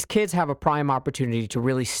 These kids have a prime opportunity to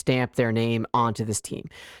really stamp their name onto this team.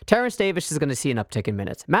 Terrence Davis is going to see an uptick in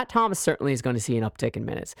minutes. Matt Thomas certainly is going to see an uptick in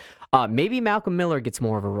minutes. Maybe Malcolm Miller gets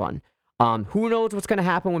more of a run. Who knows what's going to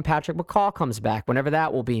happen when Patrick McCaw comes back, whenever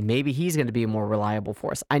that will be. Maybe he's going to be a more reliable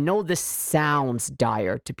force. I know this sounds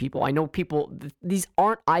dire to people. I know these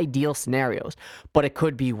aren't ideal scenarios, but it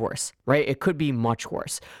could be worse, right? It could be much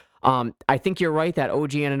worse. I think you're right that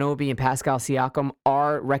OG Anunoby and Pascal Siakam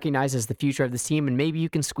are recognized as the future of this team, and maybe you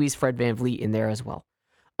can squeeze Fred VanVleet in there as well.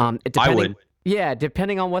 I would. Yeah,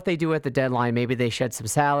 depending on what they do at the deadline, maybe they shed some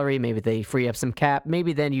salary, maybe they free up some cap,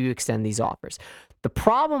 maybe then you extend these offers. The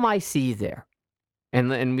problem I see there,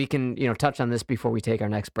 and we can touch on this before we take our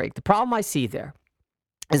next break. The problem I see there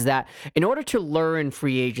is that in order to lure in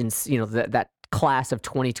free agents, that class of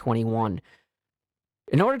 2021.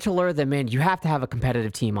 In order to lure them in, you have to have a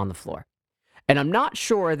competitive team on the floor. And I'm not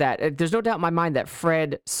sure that, there's no doubt in my mind that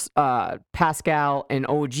Fred, Pascal, and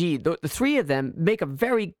OG, the three of them make a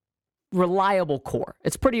very reliable core.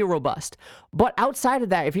 It's pretty robust. But outside of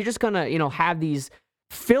that, if you're just going to, have these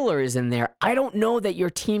fillers in there, I don't know that your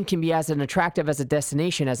team can be as attractive as a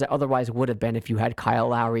destination as it otherwise would have been if you had Kyle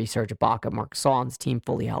Lowry, Serge Ibaka, Marc Gasol on this team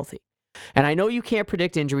fully healthy. And I know you can't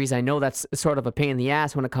predict injuries. I know that's sort of a pain in the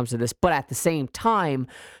ass when it comes to this. But at the same time,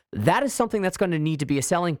 that is something that's going to need to be a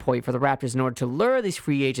selling point for the Raptors in order to lure these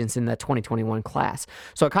free agents in that 2021 class.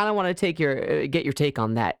 So I kind of want to get your take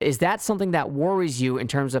on that. Is that something that worries you in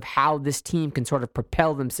terms of how this team can sort of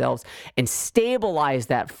propel themselves and stabilize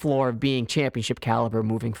that floor of being championship caliber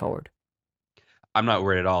moving forward? I'm not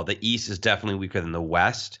worried at all. The East is definitely weaker than the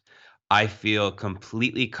West. I feel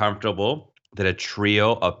completely comfortable that a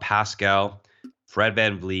trio of Pascal, Fred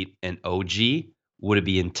VanVleet, and OG would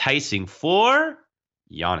be enticing for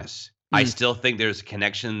Giannis. I still think there's a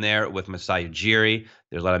connection there with Masai Ujiri.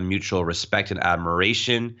 There's a lot of mutual respect and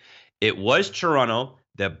admiration. It was Toronto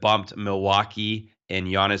that bumped Milwaukee and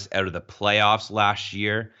Giannis out of the playoffs last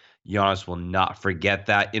year. Giannis will not forget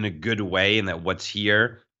that in a good way, and that what's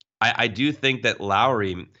here. I do think that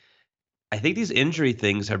Lowry, I think these injury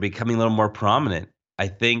things are becoming a little more prominent. I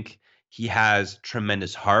think he has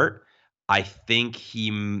tremendous heart. I think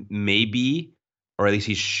he may be, or at least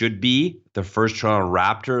he should be, the first Toronto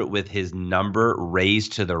Raptor with his number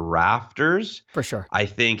raised to the rafters. For sure. I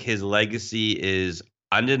think his legacy is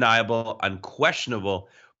undeniable, unquestionable.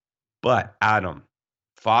 But Adam,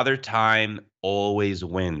 Father Time always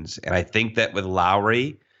wins. And I think that with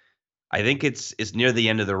Lowry, I think it's near the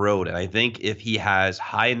end of the road. And I think if he has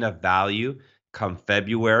high enough value come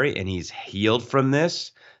February and he's healed from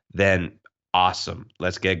this, then awesome.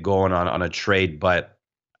 Let's get going on a trade. But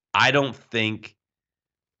I don't think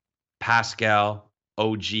Pascal,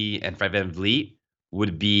 OG, and Fred VanVleet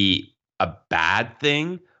would be a bad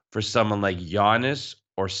thing for someone like Giannis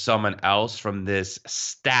or someone else from this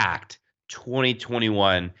stacked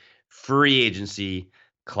 2021 free agency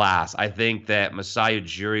class. I think that Masai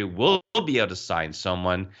Ujiri will be able to sign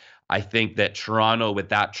someone. I think that Toronto with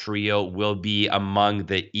that trio will be among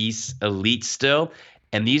the East elite still.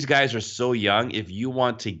 And these guys are so young. If you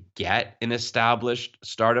want to get an established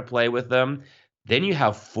star to play with them, then you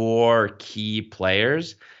have 4 key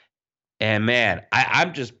players. And man,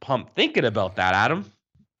 I'm just pumped thinking about that, Adam.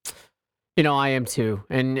 You know, I am too.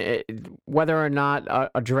 And whether or not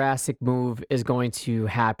a drastic move is going to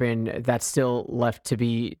happen, that's still left to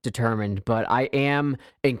be determined. But I am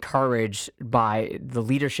encouraged by the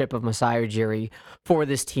leadership of Masai Ujiri for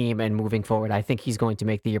this team and moving forward. I think he's going to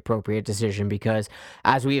make the appropriate decision because,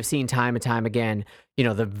 as we have seen time and time again, you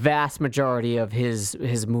know, the vast majority of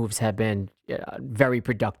his moves have been very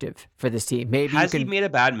productive for this team. Maybe Has he made a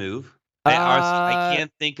bad move? I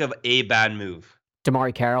can't think of a bad move.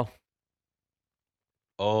 DeMarre Carroll.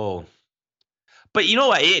 Oh, but you know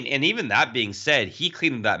what? And even that being said, he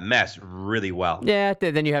cleaned that mess really well. Yeah.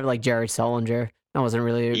 Then you have like Jared Sullinger. That wasn't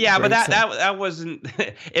really. But that wasn't.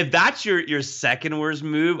 If that's your second worst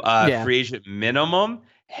move, free agent minimum.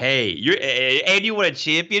 Hey, you won a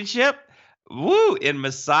championship. Woo! In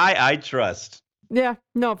Masai, I trust. Yeah,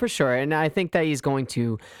 no, for sure, and I think that he's going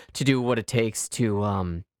to do what it takes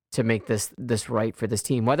to make this right for this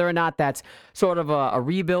team. Whether or not that's sort of a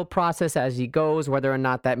rebuild process as he goes, whether or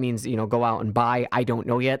not that means, you know, go out and buy, I don't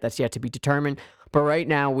know yet. That's yet to be determined. But right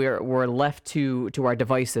now we're left to our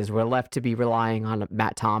devices. We're left to be relying on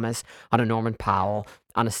Matt Thomas, on a Norman Powell,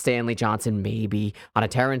 on a Stanley Johnson, maybe on a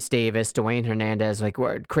Terrence Davis, Dwayne Hernandez,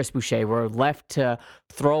 Chris Boucher. We're left to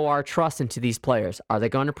throw our trust into these players. Are they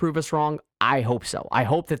going to prove us wrong? I hope so. I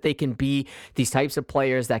hope that they can be these types of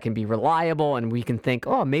players that can be reliable and we can think,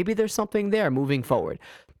 oh, maybe there's something there moving forward.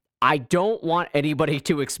 I don't want anybody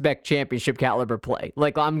to expect championship caliber play.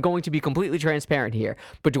 Like, I'm going to be completely transparent here,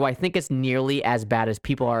 but do I think it's nearly as bad as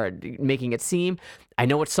people are making it seem? I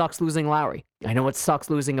know it sucks losing Lowry. I know it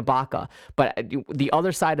sucks losing Ibaka, but the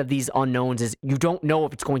other side of these unknowns is you don't know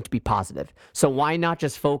if it's going to be positive. So why not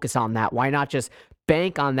just focus on that? Why not just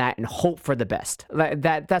bank on that and hope for the best?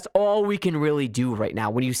 That's all we can really do right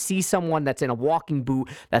now. When you see someone that's in a walking boot,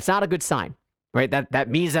 that's not a good sign. Right, that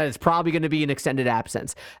means that it's probably going to be an extended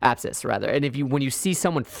abscess. And when you see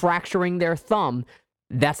someone fracturing their thumb,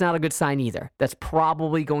 that's not a good sign either. That's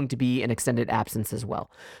probably going to be an extended absence as well.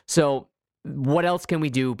 So what else can we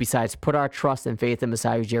do besides put our trust and faith in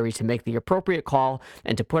Masai Ujiri to make the appropriate call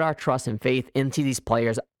and to put our trust and faith into these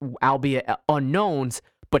players, albeit unknowns,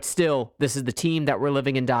 but still, this is the team that we're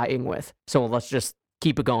living and dying with. So let's just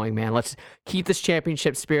keep it going, man. Let's keep this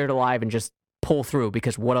championship spirit alive and just pull through,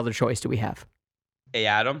 because what other choice do we have? Hey,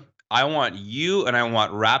 Adam, I want you and I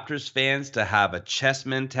want Raptors fans to have a chess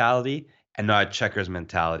mentality and not a checkers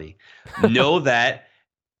mentality. Know that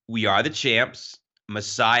we are the champs.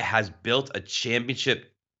 Masai has built a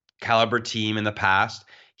championship caliber team in the past.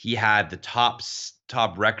 He had the top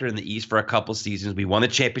record in the East for a couple seasons. We won the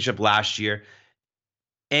championship last year.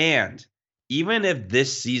 And even if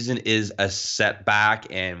this season is a setback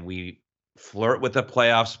and we flirt with a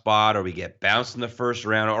playoff spot or we get bounced in the first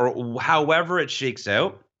round or however it shakes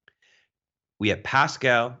out, we have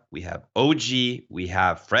Pascal, we have OG, we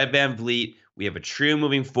have Fred VanVleet, we have a trio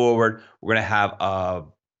moving forward. We're going to have a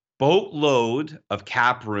boatload of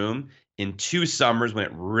cap room in 2 summers when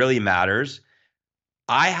it really matters.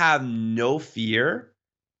 I have no fear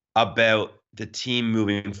about the team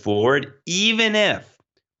moving forward, even if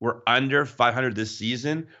we're under 500 this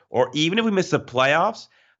season, or even if we miss the playoffs.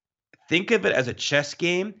 Think of it as a chess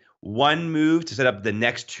game. 1 move to set up the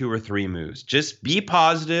next 2 or 3 moves. Just be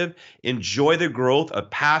positive. Enjoy the growth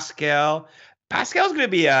of Pascal. Pascal's going to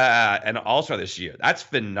be an all-star this year. That's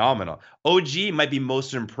phenomenal. OG might be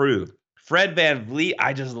most improved. Fred VanVleet,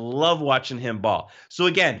 I just love watching him ball. So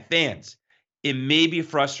again, fans, it may be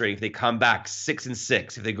frustrating if they come back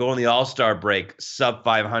 6-6, if they go on the All-Star break sub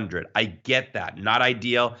 500. I get that. Not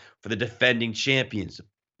ideal for the defending champions.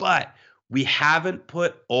 But we haven't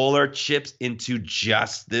put all our chips into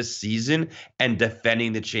just this season and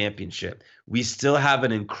defending the championship. We still have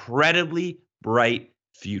an incredibly bright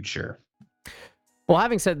future. Well,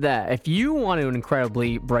 having said that, if you want an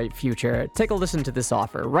incredibly bright future, take a listen to this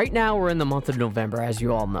offer. Right now, we're in the month of November, as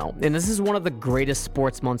you all know, and this is one of the greatest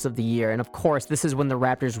sports months of the year. And of course, this is when the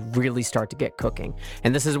Raptors really start to get cooking.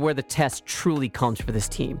 And this is where the test truly comes for this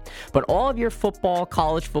team. But all of your football,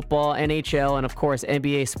 college football, NHL, and of course,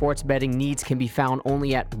 NBA sports betting needs can be found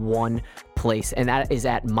only at one place, and that is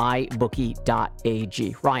at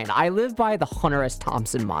mybookie.ag. Ryan, I live by the Hunter S.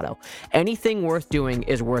 Thompson motto. Anything worth doing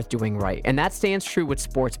is worth doing right. And that stands true with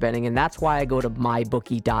sports betting, and that's why I go to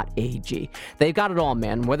mybookie.ag. They've got it all,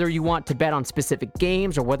 man. Whether you want to bet on specific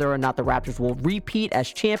games or whether or not the Raptors will repeat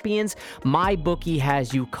as champions, MyBookie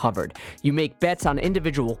has you covered. You make bets on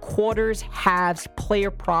individual quarters, halves,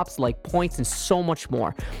 player props like points, and so much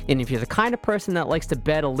more. And if you're the kind of person that likes to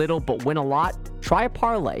bet a little but win a lot, try a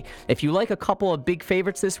parlay. If you like a couple of big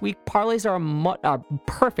favorites this week, parlays are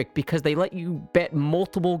perfect because they let you bet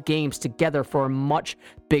multiple games together for a much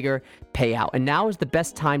bigger payout. And now is the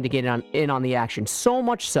best time to get in on the action. So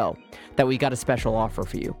much so that we got a special offer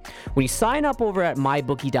for you. When you sign up over at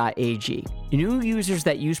mybookie.ag, new users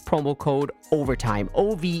that use promo code OVERTIME,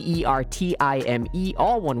 OVERTIME,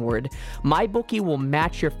 all one word, MyBookie will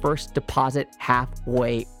match your first deposit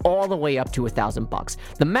halfway, all the way up to $1,000.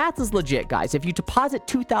 The math is legit, guys. If you deposit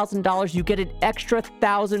 $2,000, you get an extra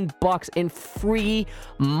 $1,000 in free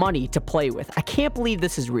money to play with. I can't believe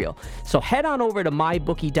this is real. So head on over to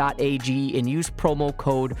mybookie.ag and use promo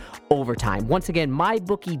code OVERTIME. Once again,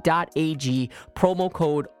 mybookie.ag, promo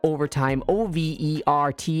code OVERTIME,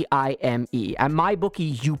 OVERTIME. At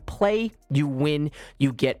MyBookie, you play, you win,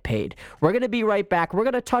 you get paid. We're going to be right back. We're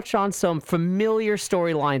going to touch on some familiar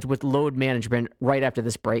storylines with load management right after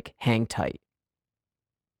this break. Hang tight.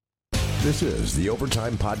 This is the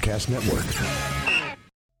Overtime Podcast Network.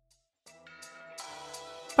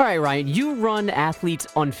 All right, Ryan, you run Athletes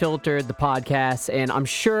Unfiltered, the podcast, and I'm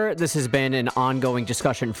sure this has been an ongoing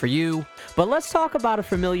discussion for you, but let's talk about a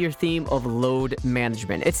familiar theme of load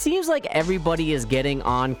management. It seems like everybody is getting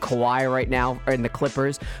on Kawhi right now in the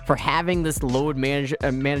Clippers for having this load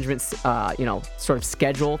management, sort of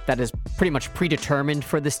schedule that is pretty much predetermined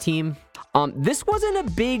for this team. This wasn't a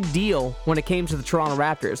big deal when it came to the Toronto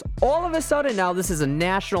Raptors. All of a sudden now this is a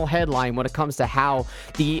national headline when it comes to how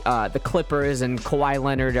the Clippers and Kawhi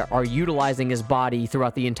Leonard are utilizing his body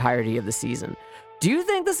throughout the entirety of the season. Do you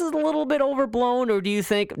think this is a little bit overblown, or do you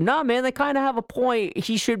think, nah, man, they kind of have a point,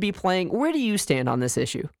 he should be playing? Where do you stand on this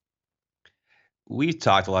issue? We've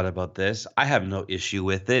talked a lot about this. I have no issue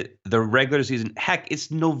with it. The regular season, heck, it's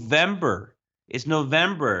November. It's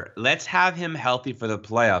November. Let's have him healthy for the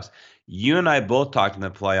playoffs. You and I both talked in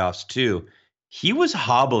the playoffs too. He was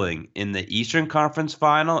hobbling in the Eastern Conference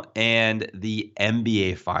Final and the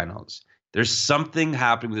NBA Finals. There's something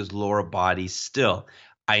happening with his lower body still.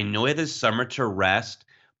 I know he had this summer to rest,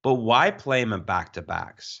 but why play him in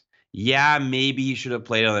back-to-backs? Yeah, maybe he should have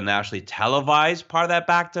played on the nationally televised part of that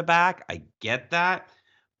back-to-back. I get that.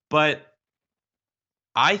 But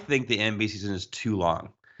I think the NBA season is too long.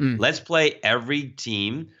 Let's play every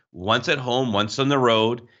team once at home, once on the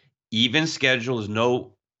road. Even schedule. There's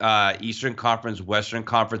no Eastern Conference, Western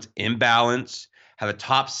Conference imbalance. Have a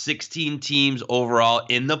top 16 teams overall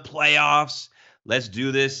in the playoffs. Let's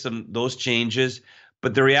do this, those changes.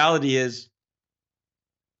 But the reality is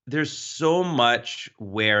there's so much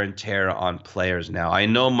wear and tear on players now. I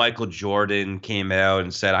know Michael Jordan came out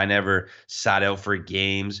and said, I never sat out for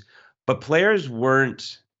games. But players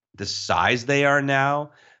weren't the size they are now.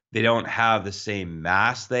 They don't have the same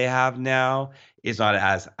mass they have now. It's not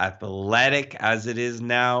as athletic as it is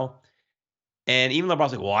now. And even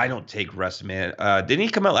LeBron's like, well, I don't take rest, man. Didn't he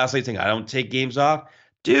come out last night saying I don't take games off?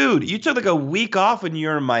 Dude, you took like a week off when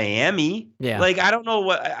you're in Miami. Yeah. Like, I don't know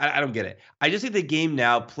what I don't get it. I just think the game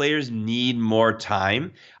now, players need more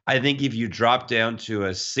time. I think if you drop down to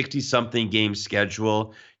a 60-something game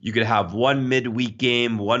schedule, you could have one midweek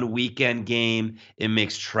game, one weekend game. It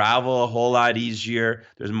makes travel a whole lot easier.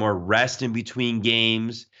 There's more rest in between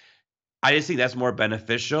games. I just think that's more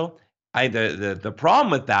beneficial. The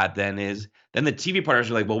problem with that then is then the TV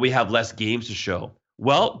partners are like, well, we have less games to show.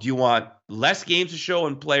 Well, do you want less games to show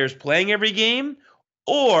and players playing every game?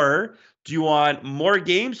 Or do you want more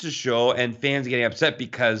games to show and fans getting upset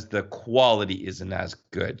because the quality isn't as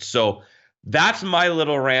good? So that's my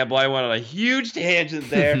little ramble. I went on a huge tangent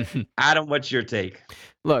there. Adam, what's your take?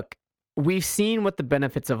 Look, we've seen what the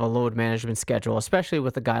benefits of a load management schedule, especially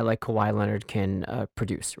with a guy like Kawhi Leonard, can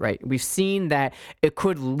produce, right? We've seen that it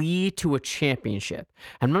could lead to a championship.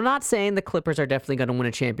 And I'm not saying the Clippers are definitely going to win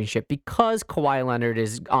a championship because Kawhi Leonard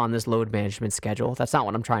is on this load management schedule. That's not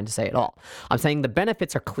what I'm trying to say at all. I'm saying the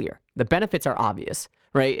benefits are clear. The benefits are obvious,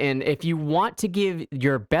 right? And if you want to give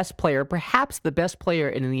your best player, perhaps the best player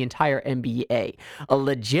in the entire NBA, a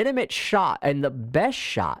legitimate shot and the best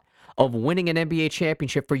shot of winning an NBA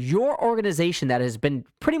championship for your organization that has been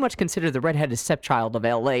pretty much considered the redheaded stepchild of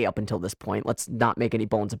LA up until this point. Let's not make any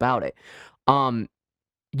bones about it.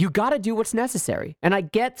 You got to do what's necessary. And I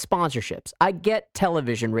get sponsorships. I get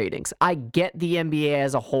television ratings. I get the NBA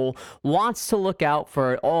as a whole wants to look out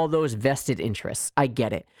for all those vested interests. I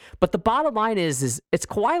get it. But the bottom line is it's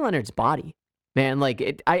Kawhi Leonard's body. Man,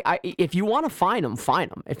 like, if you want to find them, find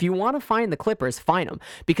them. If you want to find the Clippers, find them.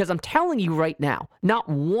 Because I'm telling you right now, not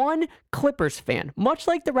one Clippers fan, much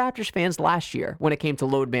like the Raptors fans last year when it came to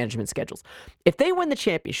load management schedules, if they win the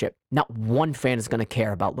championship, not one fan is going to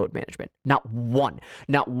care about load management. Not one.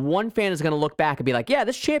 Not one fan is going to look back and be like, yeah,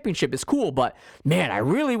 this championship is cool, but man, I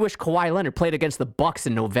really wish Kawhi Leonard played against the Bucks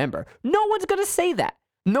in November. No one's going to say that.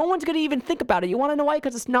 No one's going to even think about it. You want to know why?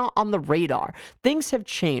 Because it's not on the radar. Things have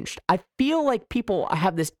changed. I feel like people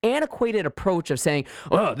have this antiquated approach of saying,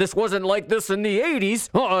 oh, this wasn't like this in the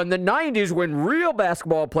 80s, in the 90s when real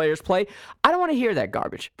basketball players play. I don't want to hear that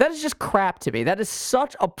garbage. That is just crap to me. That is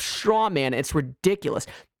such a straw man. It's ridiculous.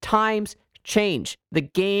 Times change. The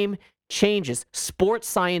game changes. Sports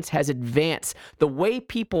science has advanced. The way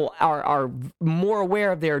people are more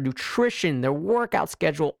aware of their nutrition, their workout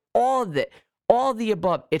schedule, all of it. All of the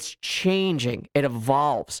above, it's changing. It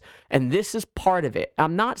evolves. And this is part of it.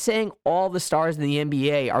 I'm not saying all the stars in the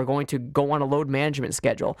NBA are going to go on a load management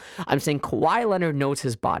schedule. I'm saying Kawhi Leonard knows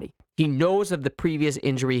his body. He knows of the previous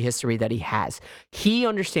injury history that he has. He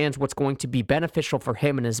understands what's going to be beneficial for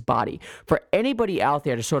him and his body. For anybody out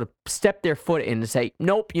there to sort of step their foot in and say,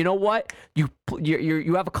 nope, you know what? You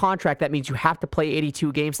have a contract that means you have to play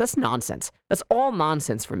 82 games. That's nonsense. That's all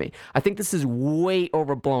nonsense for me. I think this is way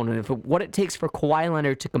overblown. And if what it takes for Kawhi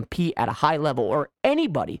Leonard to compete at a high level, or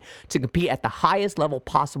anybody to compete at the highest level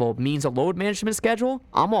possible, means a load management schedule,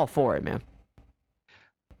 I'm all for it, man.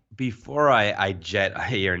 Before I jet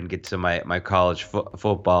here and get to my college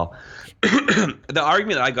football, the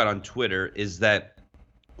argument that I got on Twitter is that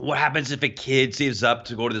what happens if a kid saves up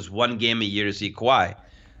to go to this one game a year to see Kawhi?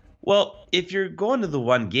 Well, if you're going to the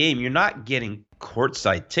one game, you're not getting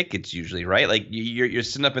courtside tickets usually, right? Like you're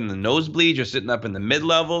sitting up in the nosebleeds, you're sitting up in the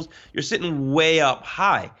mid-levels, you're sitting way up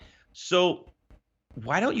high. So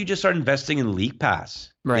why don't you just start investing in League Pass?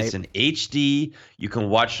 Right. It's an HD. You can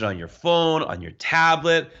watch it on your phone, on your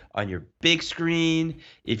tablet, on your big screen.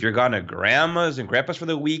 If you're going to grandma's and grandpa's for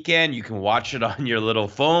the weekend, you can watch it on your little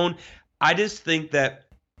phone. I just think that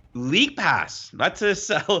League Pass, not to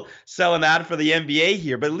sell an ad for the NBA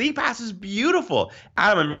here, but League Pass is beautiful.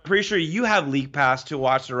 Adam, I'm pretty sure you have League Pass to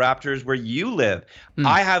watch the Raptors where you live.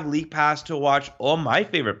 I have League Pass to watch all my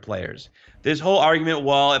favorite players. This whole argument,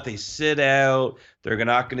 well, if they sit out, they're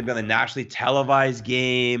not going to be on the nationally televised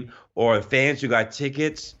game, or fans who got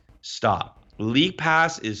tickets, stop. League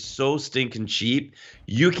Pass is so stinking cheap.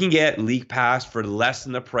 You can get League Pass for less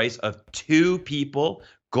than the price of two people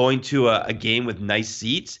going to a game with nice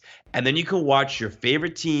seats, and then you can watch your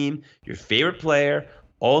favorite team, your favorite player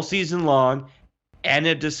all season long, and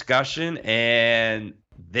a discussion. And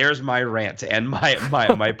there's my rant and my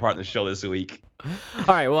part of the show this week. All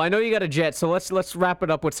right, well, I know you got a jet, so let's wrap it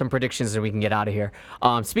up with some predictions and we can get out of here.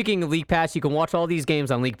 Speaking of League Pass, you can watch all these games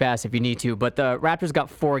on League Pass if you need to, but the Raptors got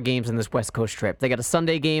 4 games in this West Coast trip. They got a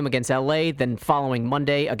Sunday game against LA, then following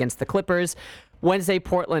Monday against the Clippers, Wednesday,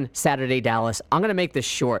 Portland, Saturday, Dallas. I'm going to make this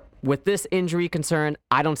short. With this injury concern,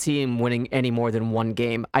 I don't see him winning any more than one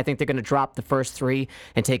game. I think they're going to drop the first 3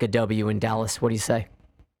 and take a W in Dallas. What do you say?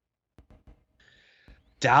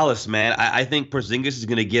 Dallas, man. I think Porzingis is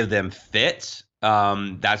going to give them fits.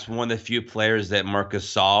 That's one of the few players that Marc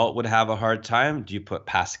Gasol would have a hard time. Do you put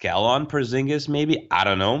Pascal on Porzingis maybe? I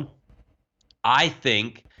don't know. I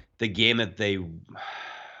think the game that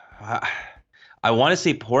I want to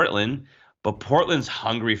say Portland, but Portland's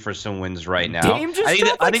hungry for some wins right now. Dame just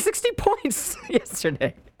dropped 60 points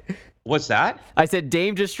yesterday. What's that? I said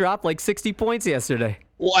Dame just dropped like 60 points yesterday.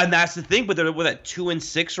 Well, and that's the thing, but they're at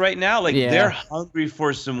 2-6 right now. They're hungry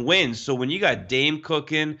for some wins. So when you got Dame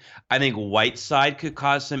cooking, I think Whiteside could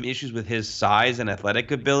cause some issues with his size and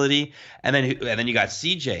athletic ability. And then you got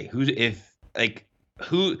CJ, who's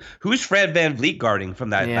Fred VanVleet guarding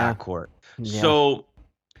from that backcourt. Yeah. So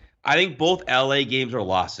I think both LA games are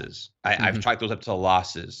losses. I've chalked those up to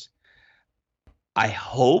losses. I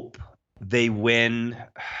hope they win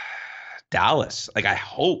Dallas. I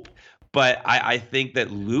hope. But I think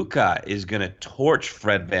that Luka is going to torch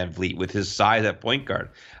Fred VanVleet with his size at point guard.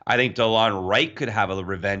 I think DeLon Wright could have a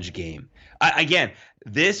revenge game. Again,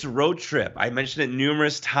 this road trip, I mentioned it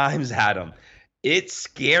numerous times, Adam. It's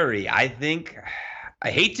scary. I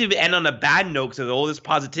hate to end on a bad note because of all this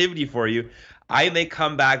positivity for you. I may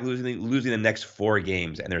come back losing the next 4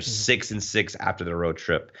 games, and they're 6-6 after the road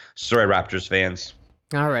trip. Sorry, Raptors fans.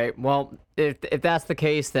 All right. Well, if that's the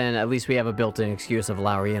case, then at least we have a built-in excuse of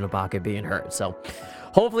Lowry and Ibaka being hurt. So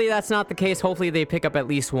hopefully that's not the case. Hopefully they pick up at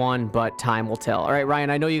least one, but time will tell. All right, Ryan,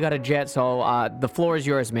 I know you got a jet, so the floor is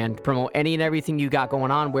yours, man. Promote any and everything you got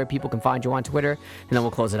going on, where people can find you on Twitter, and then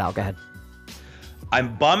we'll close it out. Go ahead.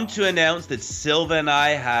 I'm bummed to announce that Silva and I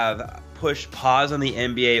have pushed pause on the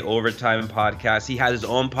NBA Overtime podcast. He has his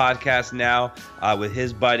own podcast now with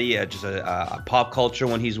his buddy, just a pop culture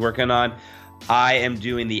one he's working on. I am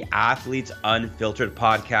doing the Athletes Unfiltered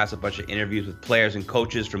podcast, a bunch of interviews with players and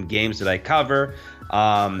coaches from games that I cover.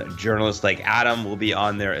 Journalists like Adam will be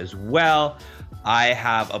on there as well. I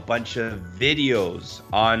have a bunch of videos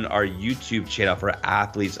on our YouTube channel for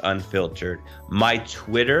Athletes Unfiltered. My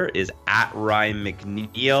Twitter is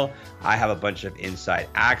 @RyanMcNeil. I have a bunch of inside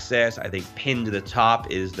access. I think pinned to the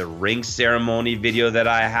top is the ring ceremony video that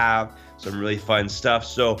I have. Some really fun stuff.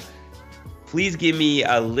 So please give me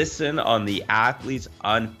a listen on the Athletes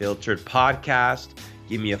Unfiltered podcast.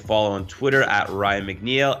 Give me a follow on Twitter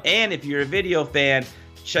 @RyanMcNeil. And if you're a video fan,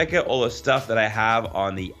 check out all the stuff that I have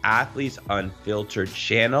on the Athletes Unfiltered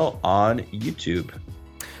channel on YouTube.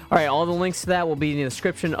 All right, all the links to that will be in the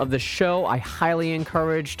description of the show. I highly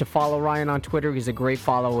encourage to follow Ryan on Twitter. He's a great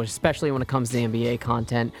follower, especially when it comes to NBA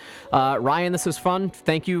content. Ryan, this was fun.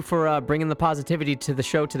 Thank you for bringing the positivity to the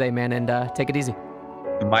show today, man, and take it easy.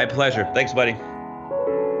 My pleasure. Thanks, buddy.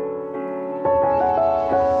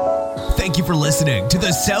 Thank you for listening to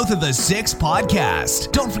the South of the Six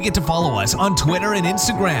podcast. Don't forget to follow us on Twitter and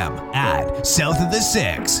Instagram @South of the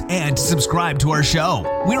Six and subscribe to our show.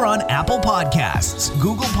 We're on Apple Podcasts,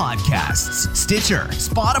 Google Podcasts, Stitcher,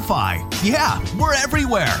 Spotify. Yeah, we're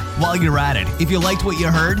everywhere. While you're at it, if you liked what you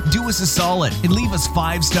heard, do us a solid and leave us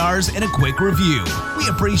 5 stars and a quick review. We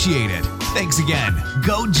appreciate it. Thanks again.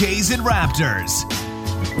 Go Jays and Raptors.